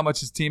can see how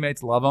much his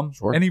teammates love him.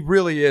 Sure. And he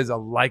really is a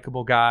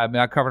likable guy. I mean,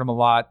 I covered him a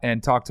lot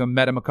and talked to him,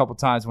 met him a couple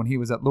times when he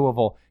was at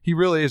Louisville. He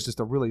really is just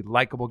a really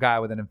likable guy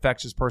with an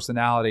infectious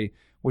personality,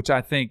 which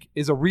I think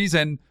is a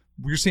reason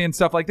we're seeing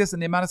stuff like this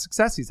and the amount of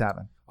success he's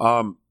having.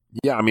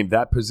 Yeah, I mean,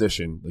 that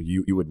position, like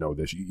you would know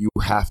this. You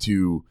have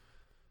to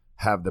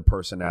have the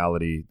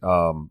personality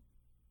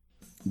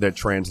that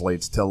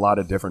translates to a lot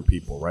of different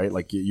people, right?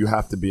 Like you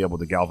have to be able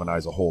to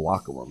galvanize a whole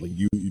locker room. Like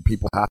you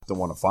people have to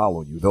want to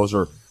follow you. Those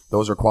are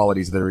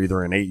qualities that are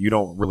either innate. You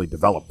don't really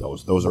develop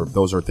those. Those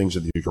are things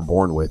that you're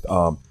born with.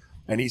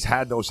 And he's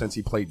had those since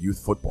he played youth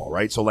football,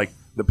 right? So like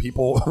the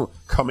people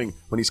when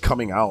he's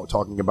coming out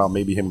talking about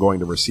maybe him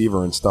going to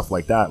receiver and stuff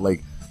like that,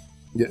 like.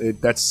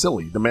 That's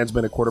silly. The man's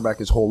been a quarterback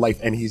his whole life,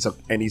 and he's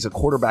a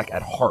quarterback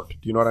at heart.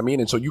 Do you know what I mean?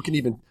 And so you can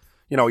even,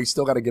 he's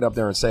still got to get up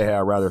there and say, "Hey,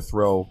 I'd rather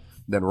throw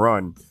than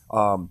run,"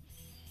 and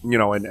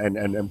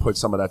put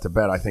some of that to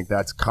bed. I think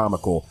that's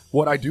comical.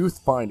 What I do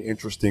find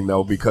interesting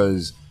though,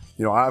 because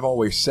I've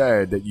always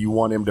said that you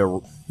want him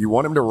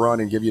to run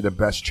and give you the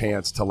best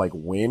chance to like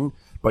win,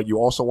 but you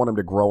also want him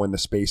to grow in the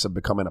space of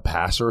becoming a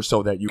passer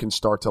so that you can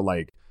start to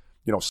like,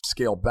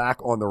 scale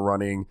back on the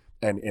running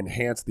and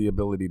enhance the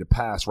ability to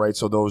pass, right?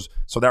 So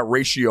that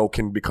ratio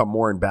can become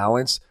more in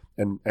balance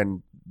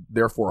and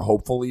therefore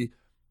hopefully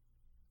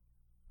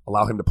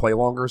allow him to play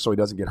longer so he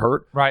doesn't get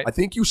hurt. Right. I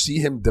think you see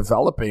him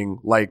developing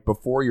like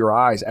before your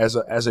eyes as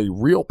a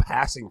real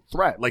passing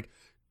threat. Like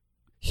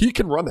he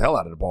can run the hell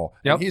out of the ball.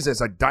 Yep. And he's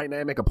as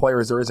dynamic a player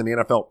as there is in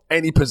the NFL.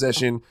 Any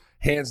position,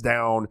 hands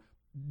down,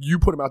 you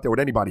put him out there with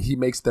anybody, he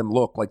makes them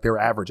look like they're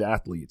average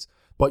athletes.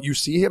 But you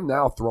see him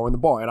now throwing the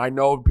ball. And I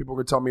know people are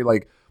going to tell me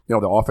like,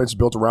 the offense is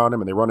built around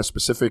him and they run a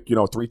specific,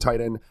 3 tight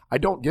end. I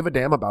don't give a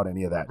damn about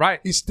any of that. Right.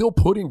 He's still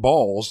putting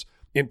balls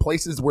in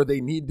places where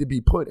they need to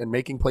be put and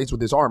making plays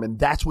with his arm. And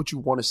that's what you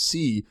want to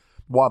see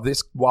while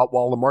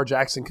Lamar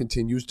Jackson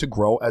continues to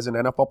grow as an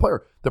NFL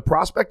player. The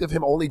prospect of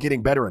him only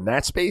getting better in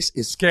that space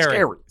is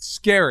scary.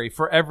 Scary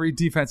for every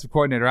defensive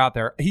coordinator out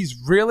there.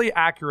 He's really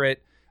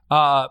accurate,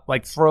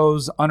 like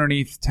throws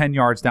underneath 10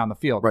 yards down the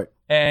field. Right.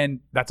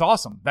 And that's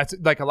awesome. That's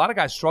like a lot of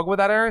guys struggle with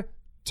that area.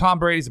 Tom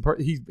Brady's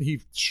he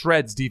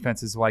shreds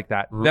defenses like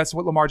that. Mm-hmm. That's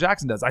what Lamar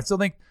Jackson does. I still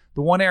think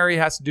the one area he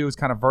has to do is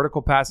kind of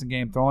vertical passing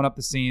game, throwing up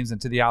the seams and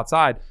to the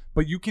outside.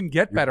 But you can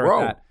get better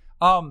at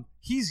that.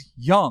 He's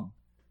young.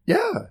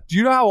 Yeah. Do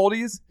you know how old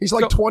he is? He's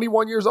like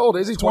 21 years old.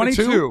 Is he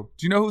 22? Do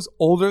you know who's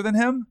older than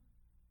him?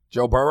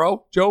 Joe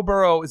Burrow? Joe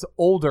Burrow is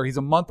older. He's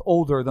a month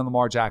older than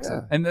Lamar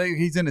Jackson. Yeah. And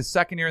he's in his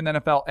second year in the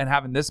NFL and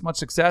having this much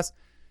success.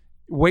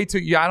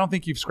 I don't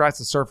think you've scratched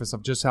the surface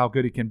of just how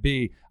good he can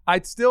be.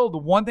 The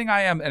one thing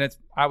I am, and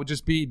I would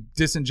just be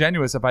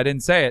disingenuous if I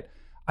didn't say it,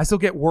 I still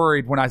get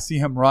worried when I see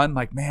him run.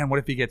 Like, man, what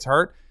if he gets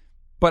hurt?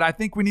 But I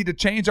think we need to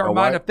change our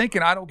mind of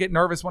thinking. I don't get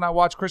nervous when I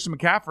watch Christian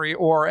McCaffrey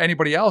or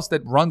anybody else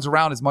that runs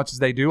around as much as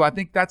they do. I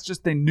think that's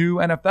just the new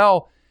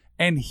NFL,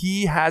 and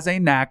he has a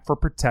knack for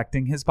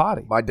protecting his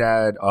body. My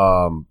dad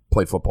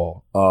played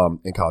football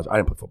in college. I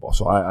didn't play football,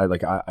 so I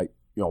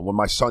when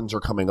my sons are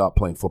coming up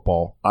playing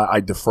football, I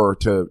defer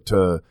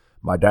to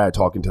my dad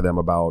talking to them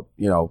about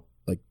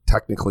like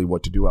technically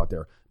what to do out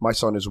there. One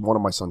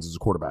of my sons is a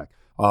quarterback,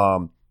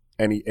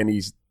 and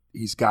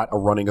he's got a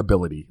running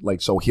ability.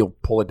 Like, so he'll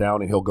pull it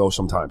down and he'll go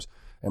sometimes.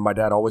 And my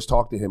dad always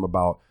talked to him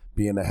about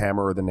being the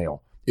hammer or the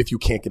nail if you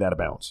can't get out of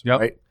bounds,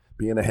 right?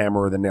 Being the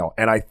hammer or the nail.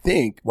 And I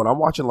think when I'm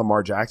watching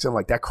Lamar Jackson,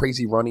 like that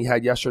crazy run he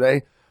had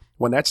yesterday,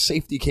 when that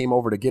safety came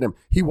over to get him,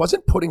 he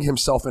wasn't putting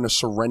himself in a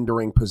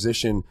surrendering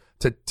position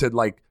to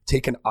like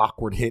take an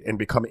awkward hit and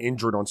become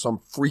injured on some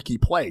freaky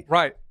play.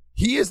 Right.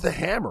 He is the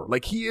hammer.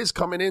 Like, he is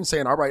coming in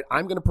saying, all right,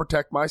 I'm going to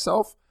protect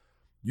myself.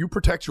 You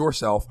protect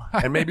yourself,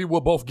 and maybe we'll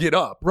both get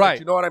up. Right. But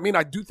you know what I mean?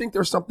 I do think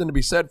there's something to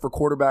be said for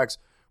quarterbacks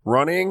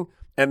running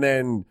and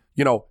then,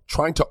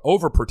 trying to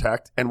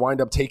overprotect and wind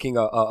up taking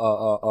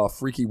a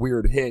freaky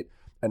weird hit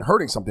and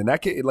hurting something.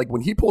 That kid, like,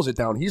 when he pulls it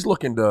down, he's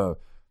looking to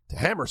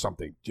hammer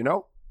something. Do you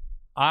know?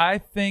 I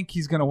think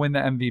he's going to win the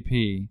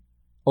MVP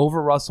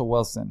over Russell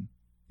Wilson.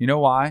 You know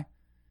why?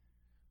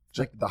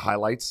 Like the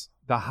highlights,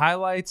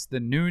 the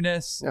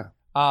newness. Yeah.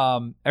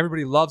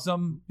 Everybody loves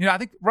him. I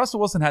think Russell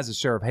Wilson has his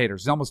share of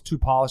haters. He's almost too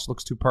polished,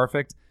 looks too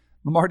perfect.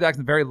 Lamar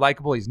Jackson, very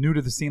likable. He's new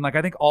to the scene. Like,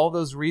 I think all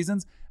those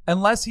reasons,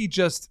 unless he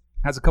just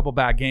has a couple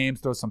bad games,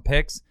 throws some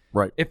picks.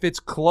 Right. If it's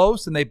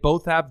close and they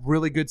both have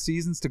really good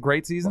seasons to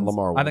great seasons,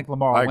 Lamar I think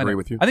Lamar will win. I agree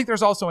with you. I think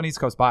there's also an East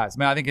Coast bias.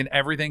 I think in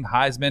everything,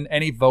 Heisman,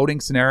 any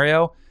voting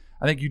scenario,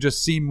 I think you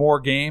just see more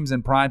games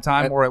in prime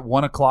time or at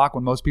 1 o'clock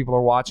when most people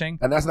are watching.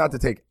 And that's not to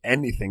take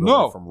anything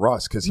away from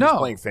Russ, because he's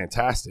playing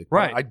fantastic.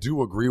 Right. I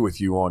do agree with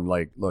you on,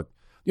 like, look,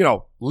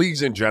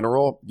 leagues in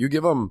general, you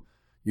give them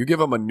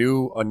a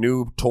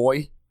new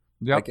toy.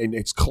 Yep. Like, and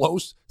it's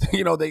close.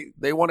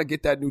 They want to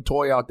get that new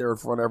toy out there in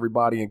front of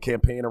everybody and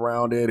campaign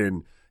around it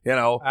and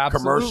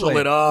commercial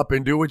it up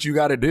and do what you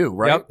got to do,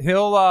 right?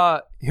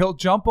 Yep. He'll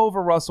jump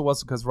over Russell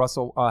Wilson because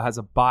Russell has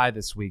a bye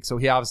this week, so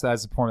he obviously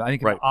has a point. I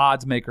think in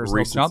odds makers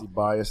he'll jump.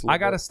 Bias I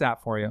got a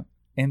stat for you.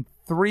 In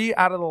 3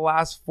 out of the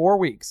last 4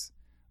 weeks,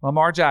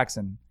 Lamar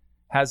Jackson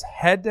has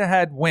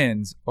head-to-head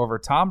wins over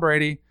Tom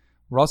Brady,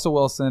 Russell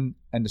Wilson,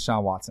 and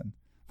Deshaun Watson.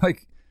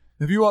 Like,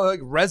 if you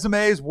want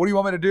resumes, what do you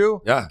want me to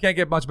do? Yeah. Can't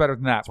get much better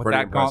than that with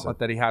that gauntlet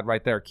that he had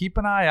right there. Keep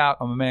an eye out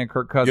on my man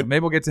Kirk Cousins. Yep. Maybe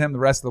we'll get to him the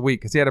rest of the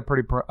week because he had a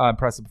pretty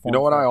impressive performance. You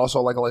know what I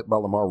also like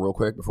about Lamar real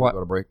quick before we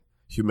go to break?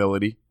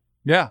 Humility.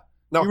 Yeah.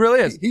 No, he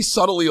really is. He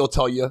subtly will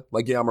tell you,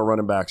 like, yeah, I'm a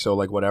running back, so,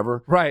 like,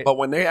 whatever. Right. But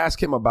when they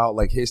ask him about,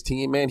 like, his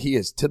team, man, he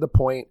is to the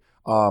point.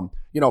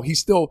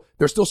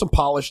 There's still some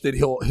polish that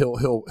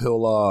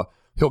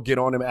he'll get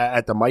on him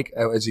at the mic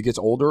as he gets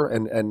older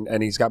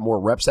and he's got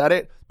more reps at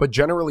it. But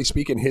generally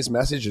speaking, his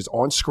message is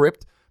on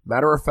script,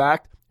 matter of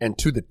fact, and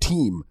to the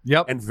team.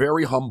 Yep. And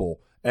very humble.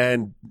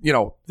 And,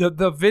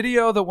 the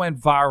video that went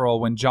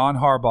viral when John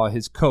Harbaugh,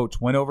 his coach,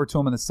 went over to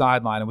him on the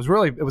sideline, it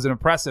was an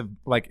impressive,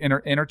 like,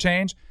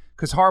 interchange,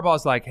 because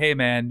Harbaugh's like, hey,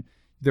 man,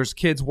 there's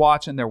kids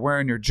watching. They're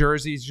wearing your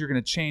jerseys. You're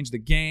going to change the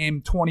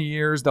game. 20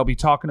 years, they'll be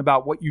talking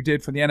about what you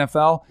did for the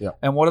NFL. Yeah.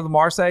 And what did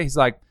Lamar say? He's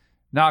like,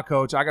 nah,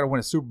 coach, I got to win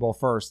a Super Bowl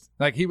first.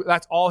 Like,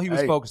 that's all he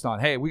was focused on.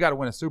 Hey, we got to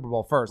win a Super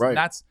Bowl first. Right. And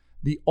that's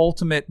the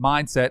ultimate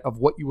mindset of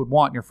what you would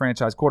want in your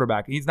franchise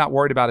quarterback. He's not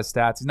worried about his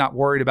stats. He's not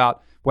worried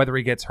about whether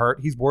he gets hurt.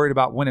 He's worried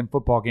about winning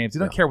football games. He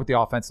doesn't care what the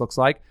offense looks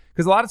like.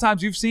 Because a lot of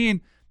times you've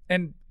seen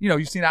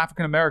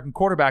African-American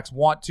quarterbacks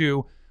want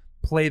to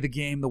play the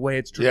game the way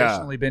it's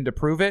traditionally been to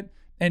prove it.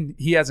 And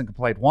he hasn't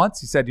complained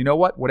once. He said, you know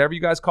what? Whatever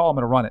you guys call, I'm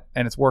going to run it.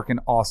 And it's working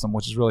awesome,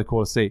 which is really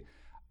cool to see.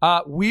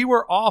 We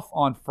were off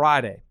on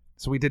Friday,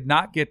 so we did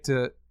not get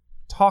to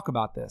talk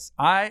about this.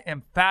 I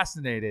am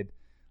fascinated.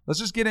 Let's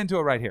just get into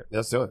it right here.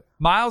 Let's do it.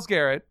 Myles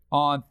Garrett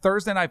on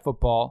Thursday Night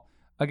Football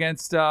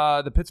against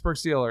the Pittsburgh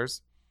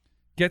Steelers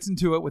gets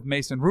into it with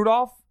Mason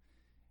Rudolph.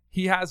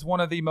 He has one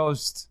of the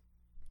most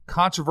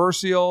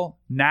controversial,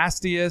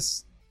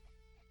 nastiest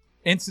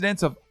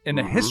incidents in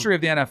the history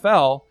of the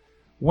NFL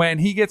when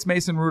he gets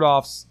Mason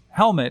Rudolph's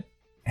helmet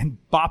and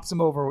bops him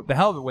over the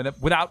helmet with it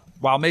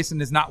while Mason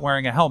is not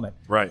wearing a helmet.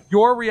 Right.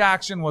 Your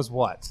reaction was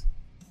what?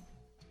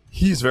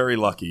 He's very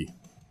lucky.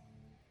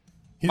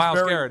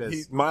 Myles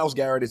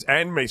Garrett is.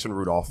 And Mason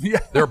Rudolph. Yeah.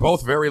 They're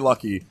both very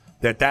lucky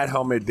that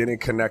helmet didn't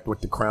connect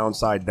with the crown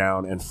side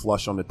down and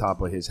flush on the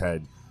top of his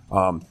head.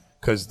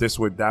 Because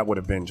that would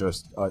have been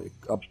just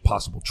a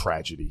possible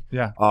tragedy.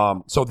 Yeah.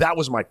 So that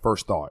was my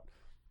first thought.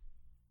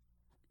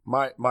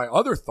 My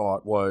other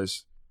thought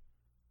was,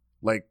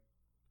 like,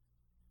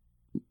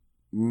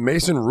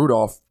 Mason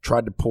Rudolph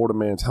tried to pull the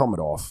man's helmet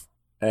off,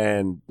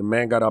 and the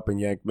man got up and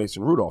yanked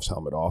Mason Rudolph's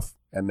helmet off,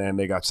 and then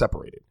they got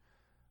separated.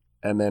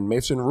 And then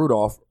Mason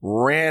Rudolph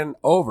ran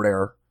over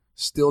there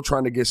still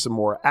trying to get some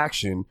more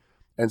action.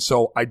 And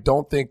so I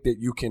don't think that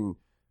you can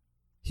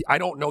I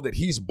don't know that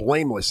he's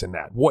blameless in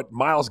that. What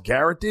Myles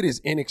Garrett did is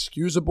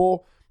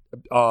inexcusable.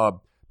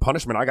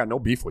 Punishment, I got no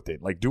beef with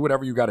it. Like, do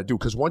whatever you got to do,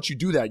 because once you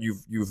do that,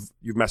 you've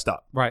messed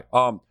up. Right.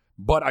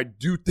 But I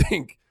do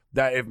think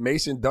that if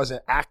Mason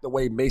doesn't act the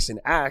way Mason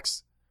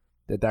acts,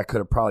 that could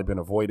have probably been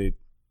avoided.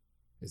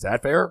 Is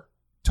that fair?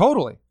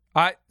 Totally.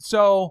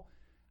 So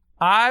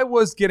I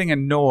was getting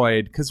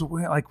annoyed because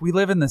we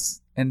live in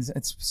this, and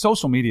it's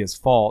social media's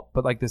fault,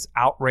 but like this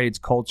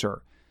outrage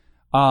culture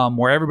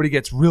where everybody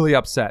gets really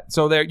upset.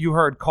 So there, you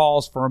heard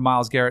calls for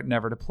Myles Garrett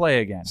never to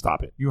play again.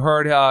 Stop it. You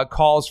heard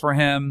calls for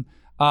him,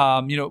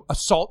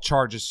 assault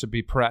charges should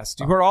be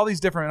pressed. You heard all these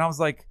different, and I was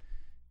like,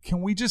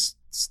 can we just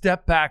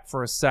step back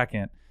for a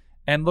second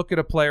and look at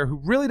a player who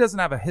really doesn't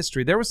have a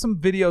history? There was some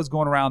videos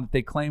going around that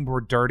they claimed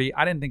were dirty.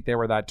 I didn't think they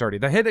were that dirty.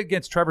 The hit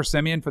against Trevor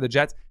Siemian for the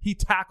Jets, he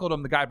tackled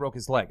him. The guy broke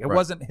his leg. It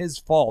wasn't his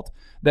fault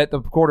that the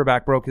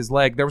quarterback broke his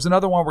leg. There was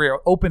another one where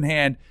open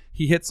hand,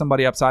 he hit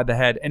somebody upside the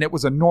head, and it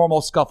was a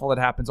normal scuffle that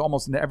happens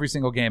almost in every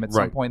single game at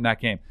some point in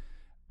that game.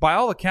 By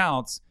all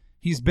accounts,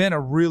 he's been a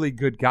really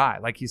good guy.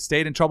 Like, he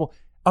stayed in trouble.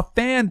 A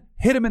fan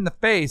hit him in the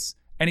face,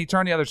 and he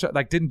turned the other side,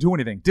 like didn't do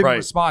anything, didn't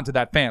respond to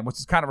that fan, which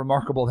is kind of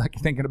remarkable that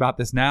you're thinking about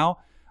this now.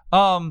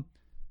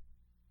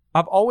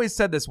 I've always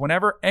said this,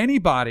 whenever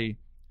anybody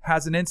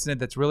has an incident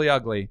that's really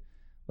ugly,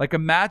 like,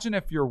 imagine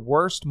if your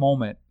worst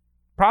moment,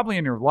 probably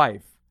in your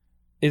life,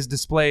 is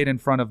displayed in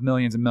front of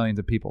millions and millions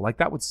of people. Like,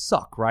 that would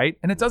suck, right?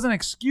 And it doesn't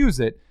excuse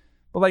it,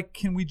 but like,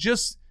 can we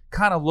just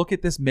kind of look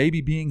at this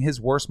maybe being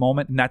his worst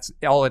moment, and that's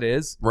all it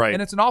is? Right.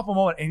 And it's an awful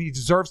moment, and he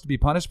deserves to be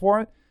punished for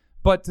it.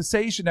 But to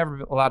say he should never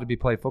be allowed to be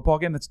played a football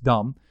game, that's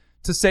dumb.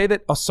 To say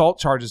that assault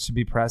charges should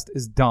be pressed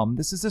is dumb.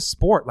 This is a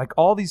sport. Like,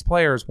 all these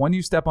players, when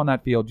you step on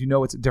that field, you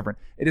know it's different.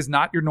 It is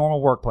not your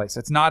normal workplace.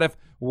 It's not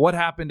what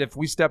happened if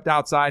we stepped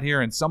outside here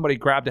and somebody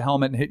grabbed a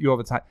helmet and hit you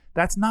over the top.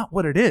 That's not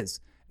what it is.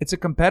 It's a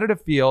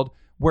competitive field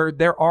where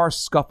there are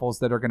scuffles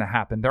that are going to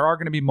happen. There are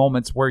going to be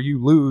moments where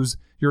you lose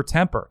your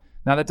temper.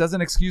 Now, that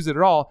doesn't excuse it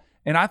at all.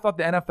 And I thought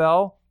the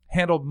NFL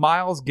handled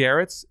Myles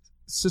Garrett's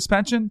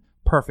suspension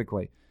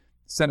perfectly.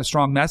 Sent a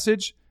strong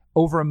message.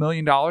 Over $1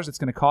 million it's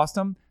going to cost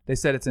him. They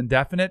said it's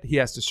indefinite. He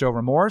has to show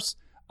remorse.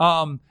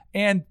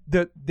 And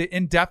the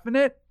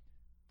indefinite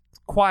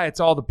quiets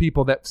all the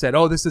people that said,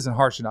 oh, this isn't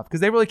harsh enough, because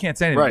they really can't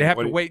say anything. They have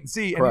to wait and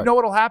see. And you know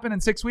what will happen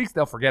in 6 weeks?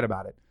 They'll forget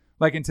about it.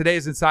 Like, in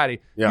today's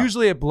society,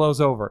 usually it blows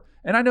over.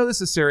 And I know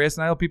this is serious,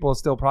 and I know people will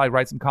still probably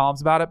write some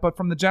columns about it, but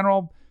from the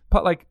general,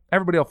 like,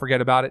 everybody will forget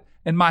about it.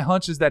 And my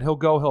hunch is that he'll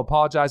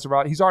apologize.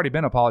 He's already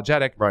been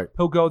apologetic. Right.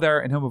 He'll go there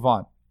and he'll move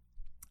on.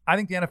 I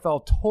think the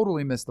NFL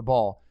totally missed the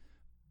ball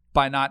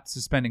by not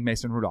suspending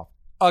Mason Rudolph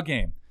a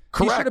game.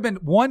 Correct. He should have been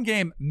one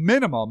game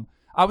minimum.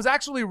 I was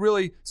actually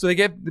so they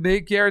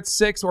gave Garrett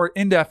 6 or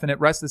indefinite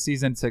rest of the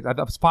season 6. I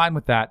was fine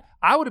with that.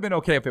 I would have been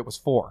okay if it was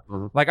 4.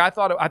 Mm-hmm. Like, I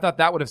thought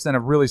that would have sent a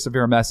really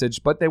severe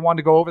message, but they wanted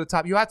to go over the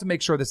top. You have to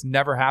make sure this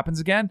never happens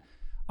again.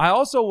 I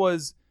also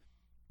was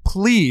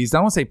pleased. I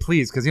don't want to say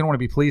pleased because you don't want to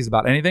be pleased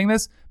about anything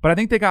this, but I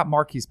think they got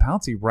Marquise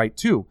Pouncey right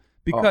too.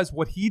 Because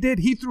what he did,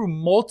 he threw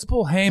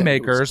multiple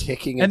haymakers,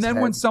 and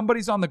then when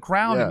somebody's on the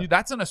ground,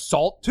 that's an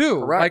assault too.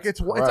 Correct. Like, it's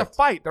a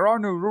fight. There are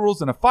no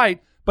rules in a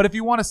fight. But if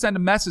you want to send a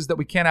message that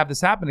we can't have this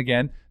happen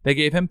again, they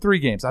gave him 3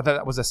 games. I thought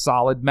that was a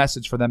solid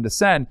message for them to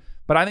send.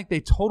 But I think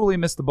they totally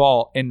missed the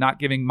ball in not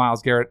giving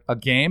Myles Garrett a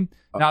game.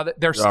 Now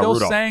they're still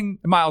saying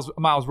Mason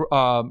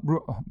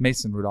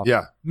Rudolph.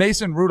 Yeah,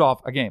 Mason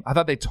Rudolph a game. I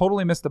thought they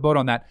totally missed the boat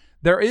on that.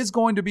 There is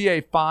going to be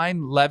a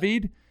fine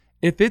levied.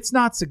 If it's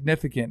not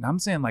significant, I'm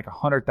saying like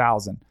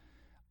 $100,000.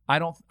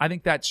 I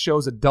think that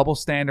shows a double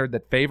standard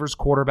that favors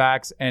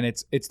quarterbacks, and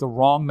it's the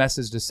wrong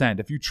message to send.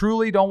 If you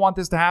truly don't want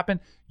this to happen,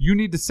 you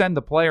need to send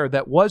the player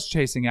that was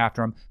chasing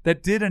after him,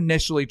 that did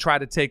initially try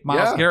to take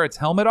Myles Garrett's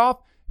helmet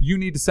off. You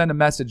need to send a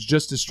message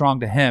just as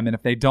strong to him. And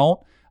if they don't,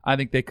 I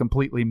think they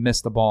completely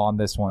missed the ball on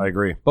this one. I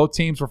agree. Both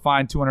teams were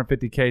fined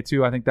 $250K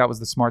too. I think that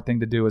was the smart thing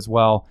to do as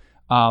well.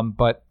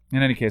 But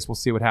in any case, we'll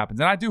see what happens.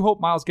 And I do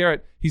hope Myles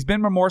Garrett, he's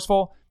been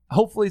remorseful.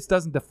 Hopefully it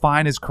doesn't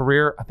define his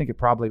career. I think it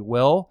probably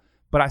will.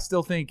 But I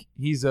still think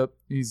he's a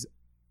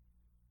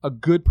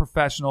good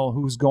professional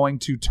who's going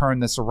to turn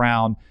this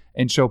around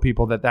and show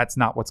people that that's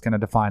not what's going to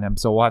define him.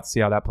 So we'll have to see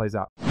how that plays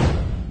out.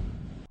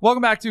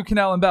 Welcome back to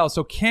Cannell and Bell.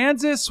 So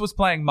Kansas was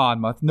playing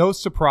Monmouth. No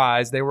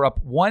surprise. They were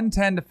up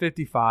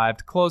 110-55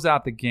 to close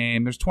out the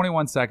game. There's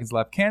 21 seconds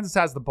left. Kansas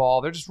has the ball.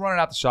 They're just running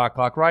out the shot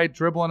clock, right?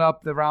 Dribbling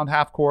up around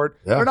half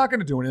court. Yeah. They're not going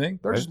to do anything.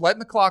 They're just letting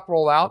the clock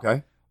roll out.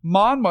 Okay.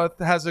 Monmouth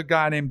has a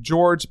guy named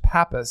George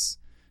Pappas,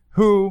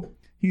 who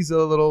he's a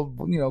little,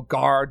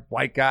 guard,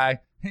 white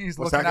guy. He's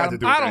looking at him.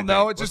 I don't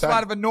know. It just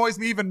kind of annoys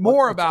me even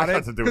more about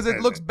it because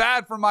it looks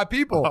bad for my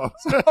people.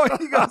 So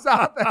he goes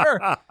out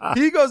there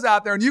he goes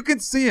out there, and you can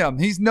see him.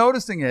 He's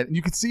noticing it, and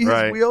you can see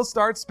his wheels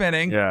start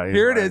spinning. Yeah,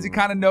 here it is. He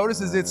kind of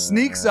notices it,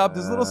 sneaks up,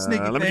 this little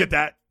sneaky thing. Let me get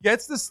that.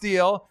 Gets the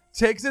steal,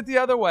 takes it the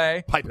other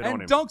way,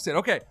 and dunks it.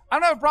 Okay, I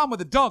don't have a problem with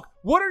the dunk.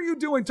 What are you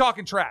doing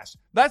talking trash?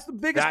 That's the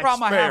biggest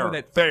problem I have with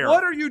it. Fair.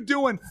 What are you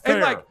doing? Fair.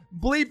 And like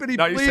bleepity bleep.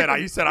 No,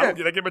 you said I don't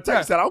give him a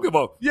text. You said I don't give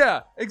a.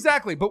 Yeah,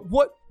 exactly. But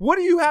what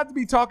do you have to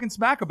be talking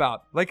smack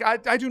about? Like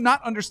I do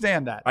not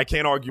understand that. I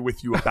can't argue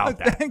with you about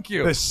that. Thank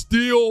you. The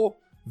steal.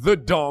 The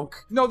dunk.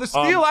 No, the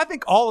steal, I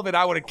think all of it,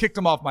 I would have kicked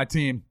him off my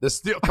team. The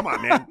steal. Come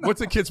on, man. What's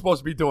the kid supposed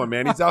to be doing,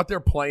 man? He's out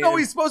there playing. No,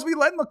 he's supposed to be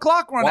letting the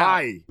clock run out.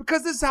 Why?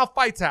 Because this is how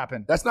fights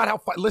happen. That's not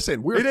how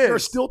Listen,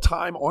 there's still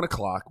time on a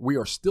clock. We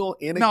are still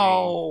in a game.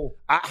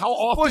 How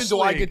often do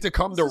I get to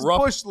come to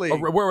Bush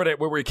League. Where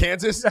were we,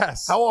 Kansas?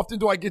 Yes. How often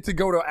do I get to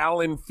go to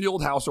Allen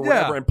Fieldhouse or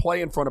whatever and play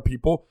in front of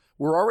people?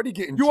 We're already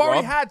getting You drubbed.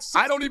 already had 60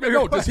 I don't even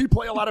know. Does he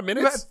play a lot of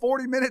minutes? You had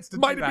 40 minutes to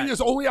Might do it that. be his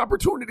only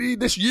opportunity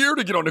this year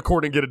to get on the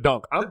court and get a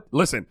dunk?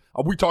 Listen,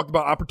 we talked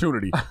about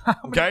opportunity.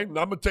 Okay? I'm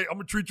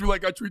gonna treat you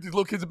like I treat these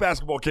little kids at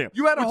basketball camp.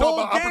 You had a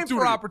whole game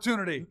for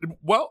opportunity.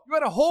 Well, you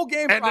had a whole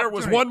game for opportunity. And there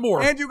was one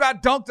more. And you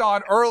got dunked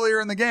on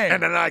earlier in the game.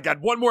 And then I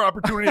got one more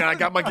opportunity and I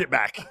got my get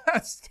back.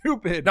 That's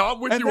stupid. Now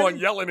I'm with you on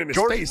yelling in his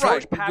face.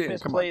 George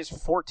Pappas plays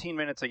 14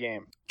 minutes a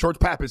game. George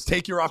Pappas,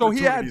 take your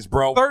opportunities, so he had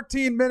bro.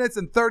 13 minutes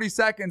and 30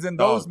 seconds in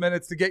those minutes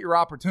to get your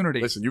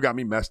opportunity. Listen, you got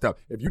me messed up.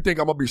 If you think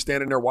I'm going to be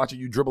standing there watching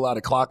you dribble out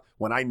a clock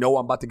when I know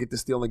I'm about to get the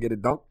steal and get a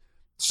dunk,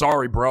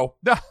 sorry, bro.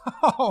 No,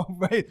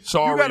 wait.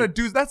 Sorry. You got to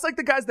do. That's like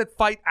the guys that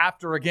fight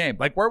after a game.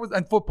 Like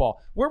in football,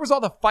 where was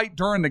all the fight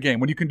during the game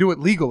when you can do it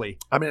legally?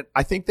 I mean,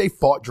 I think they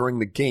fought during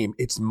the game.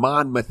 It's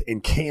Monmouth in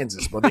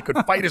Kansas, bro. They could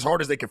fight as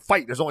hard as they could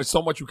fight. There's only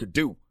so much you could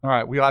do. All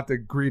right, we'll have to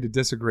agree to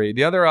disagree.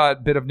 The other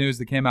bit of news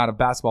that came out of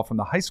basketball from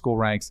the high school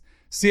ranks,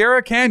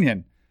 Sierra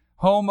Canyon,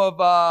 home of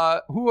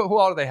who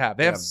all do they have?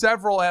 They have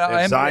several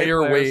NBA Zaire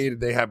players. Wade.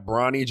 They have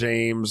Bronny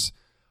James.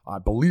 I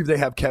believe they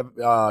have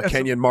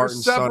Kenyon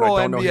Martin's son. Several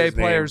I don't know his NBA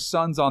players'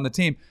 sons on the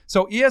team.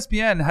 So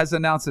ESPN has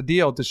announced a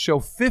deal to show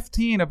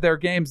 15 of their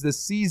games this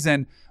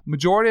season.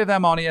 Majority of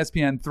them on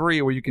ESPN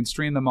 3, where you can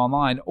stream them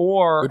online,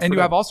 and you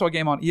have also a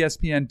game on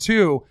ESPN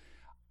 2.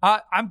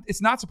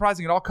 It's not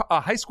surprising at all.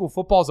 High school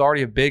football is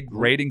already a big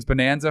ratings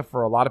bonanza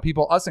for a lot of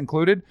people, us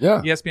included.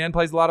 Yeah. ESPN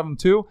plays a lot of them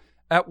too.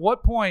 At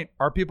what point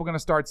are people going to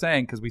start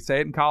saying, because we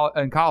say it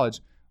in college,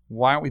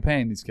 why aren't we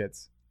paying these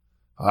kids?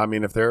 I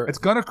mean, if they're... It's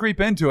going to creep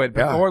into it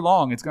before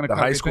long. It's going to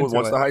creep into it.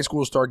 Once the high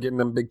schools start getting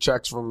them big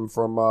checks from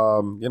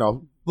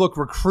Look,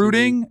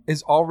 recruiting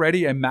is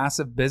already a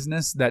massive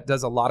business that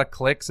does a lot of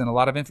clicks and a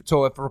lot of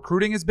so if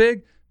recruiting is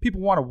big,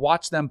 people want to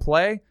watch them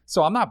play.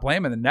 So I'm not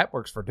blaming the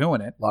networks for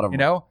doing it. A lot of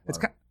them,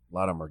 a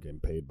lot of them are getting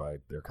paid by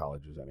their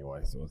colleges anyway,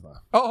 so it's not.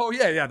 Oh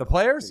yeah, the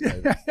players,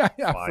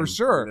 yeah, for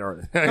sure.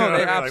 No,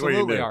 they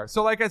absolutely are.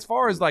 So as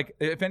far as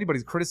if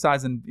anybody's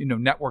criticizing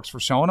networks for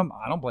showing them,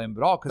 I don't blame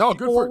them at all because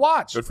people will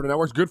watch. Good for the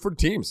networks, good for the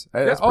teams.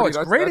 Hey, it's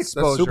great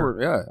exposure. That's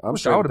super. Yeah, I'm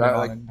sure I would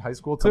have been in high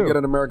school too. Get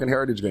an American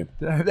Heritage game.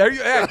 There you,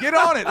 get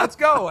on it. Let's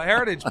go.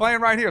 Heritage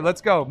playing right here.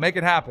 Let's go. Make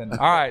it happen. All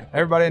right,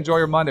 everybody, enjoy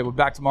your Monday. We'll be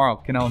back tomorrow.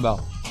 Cannell and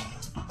Bell.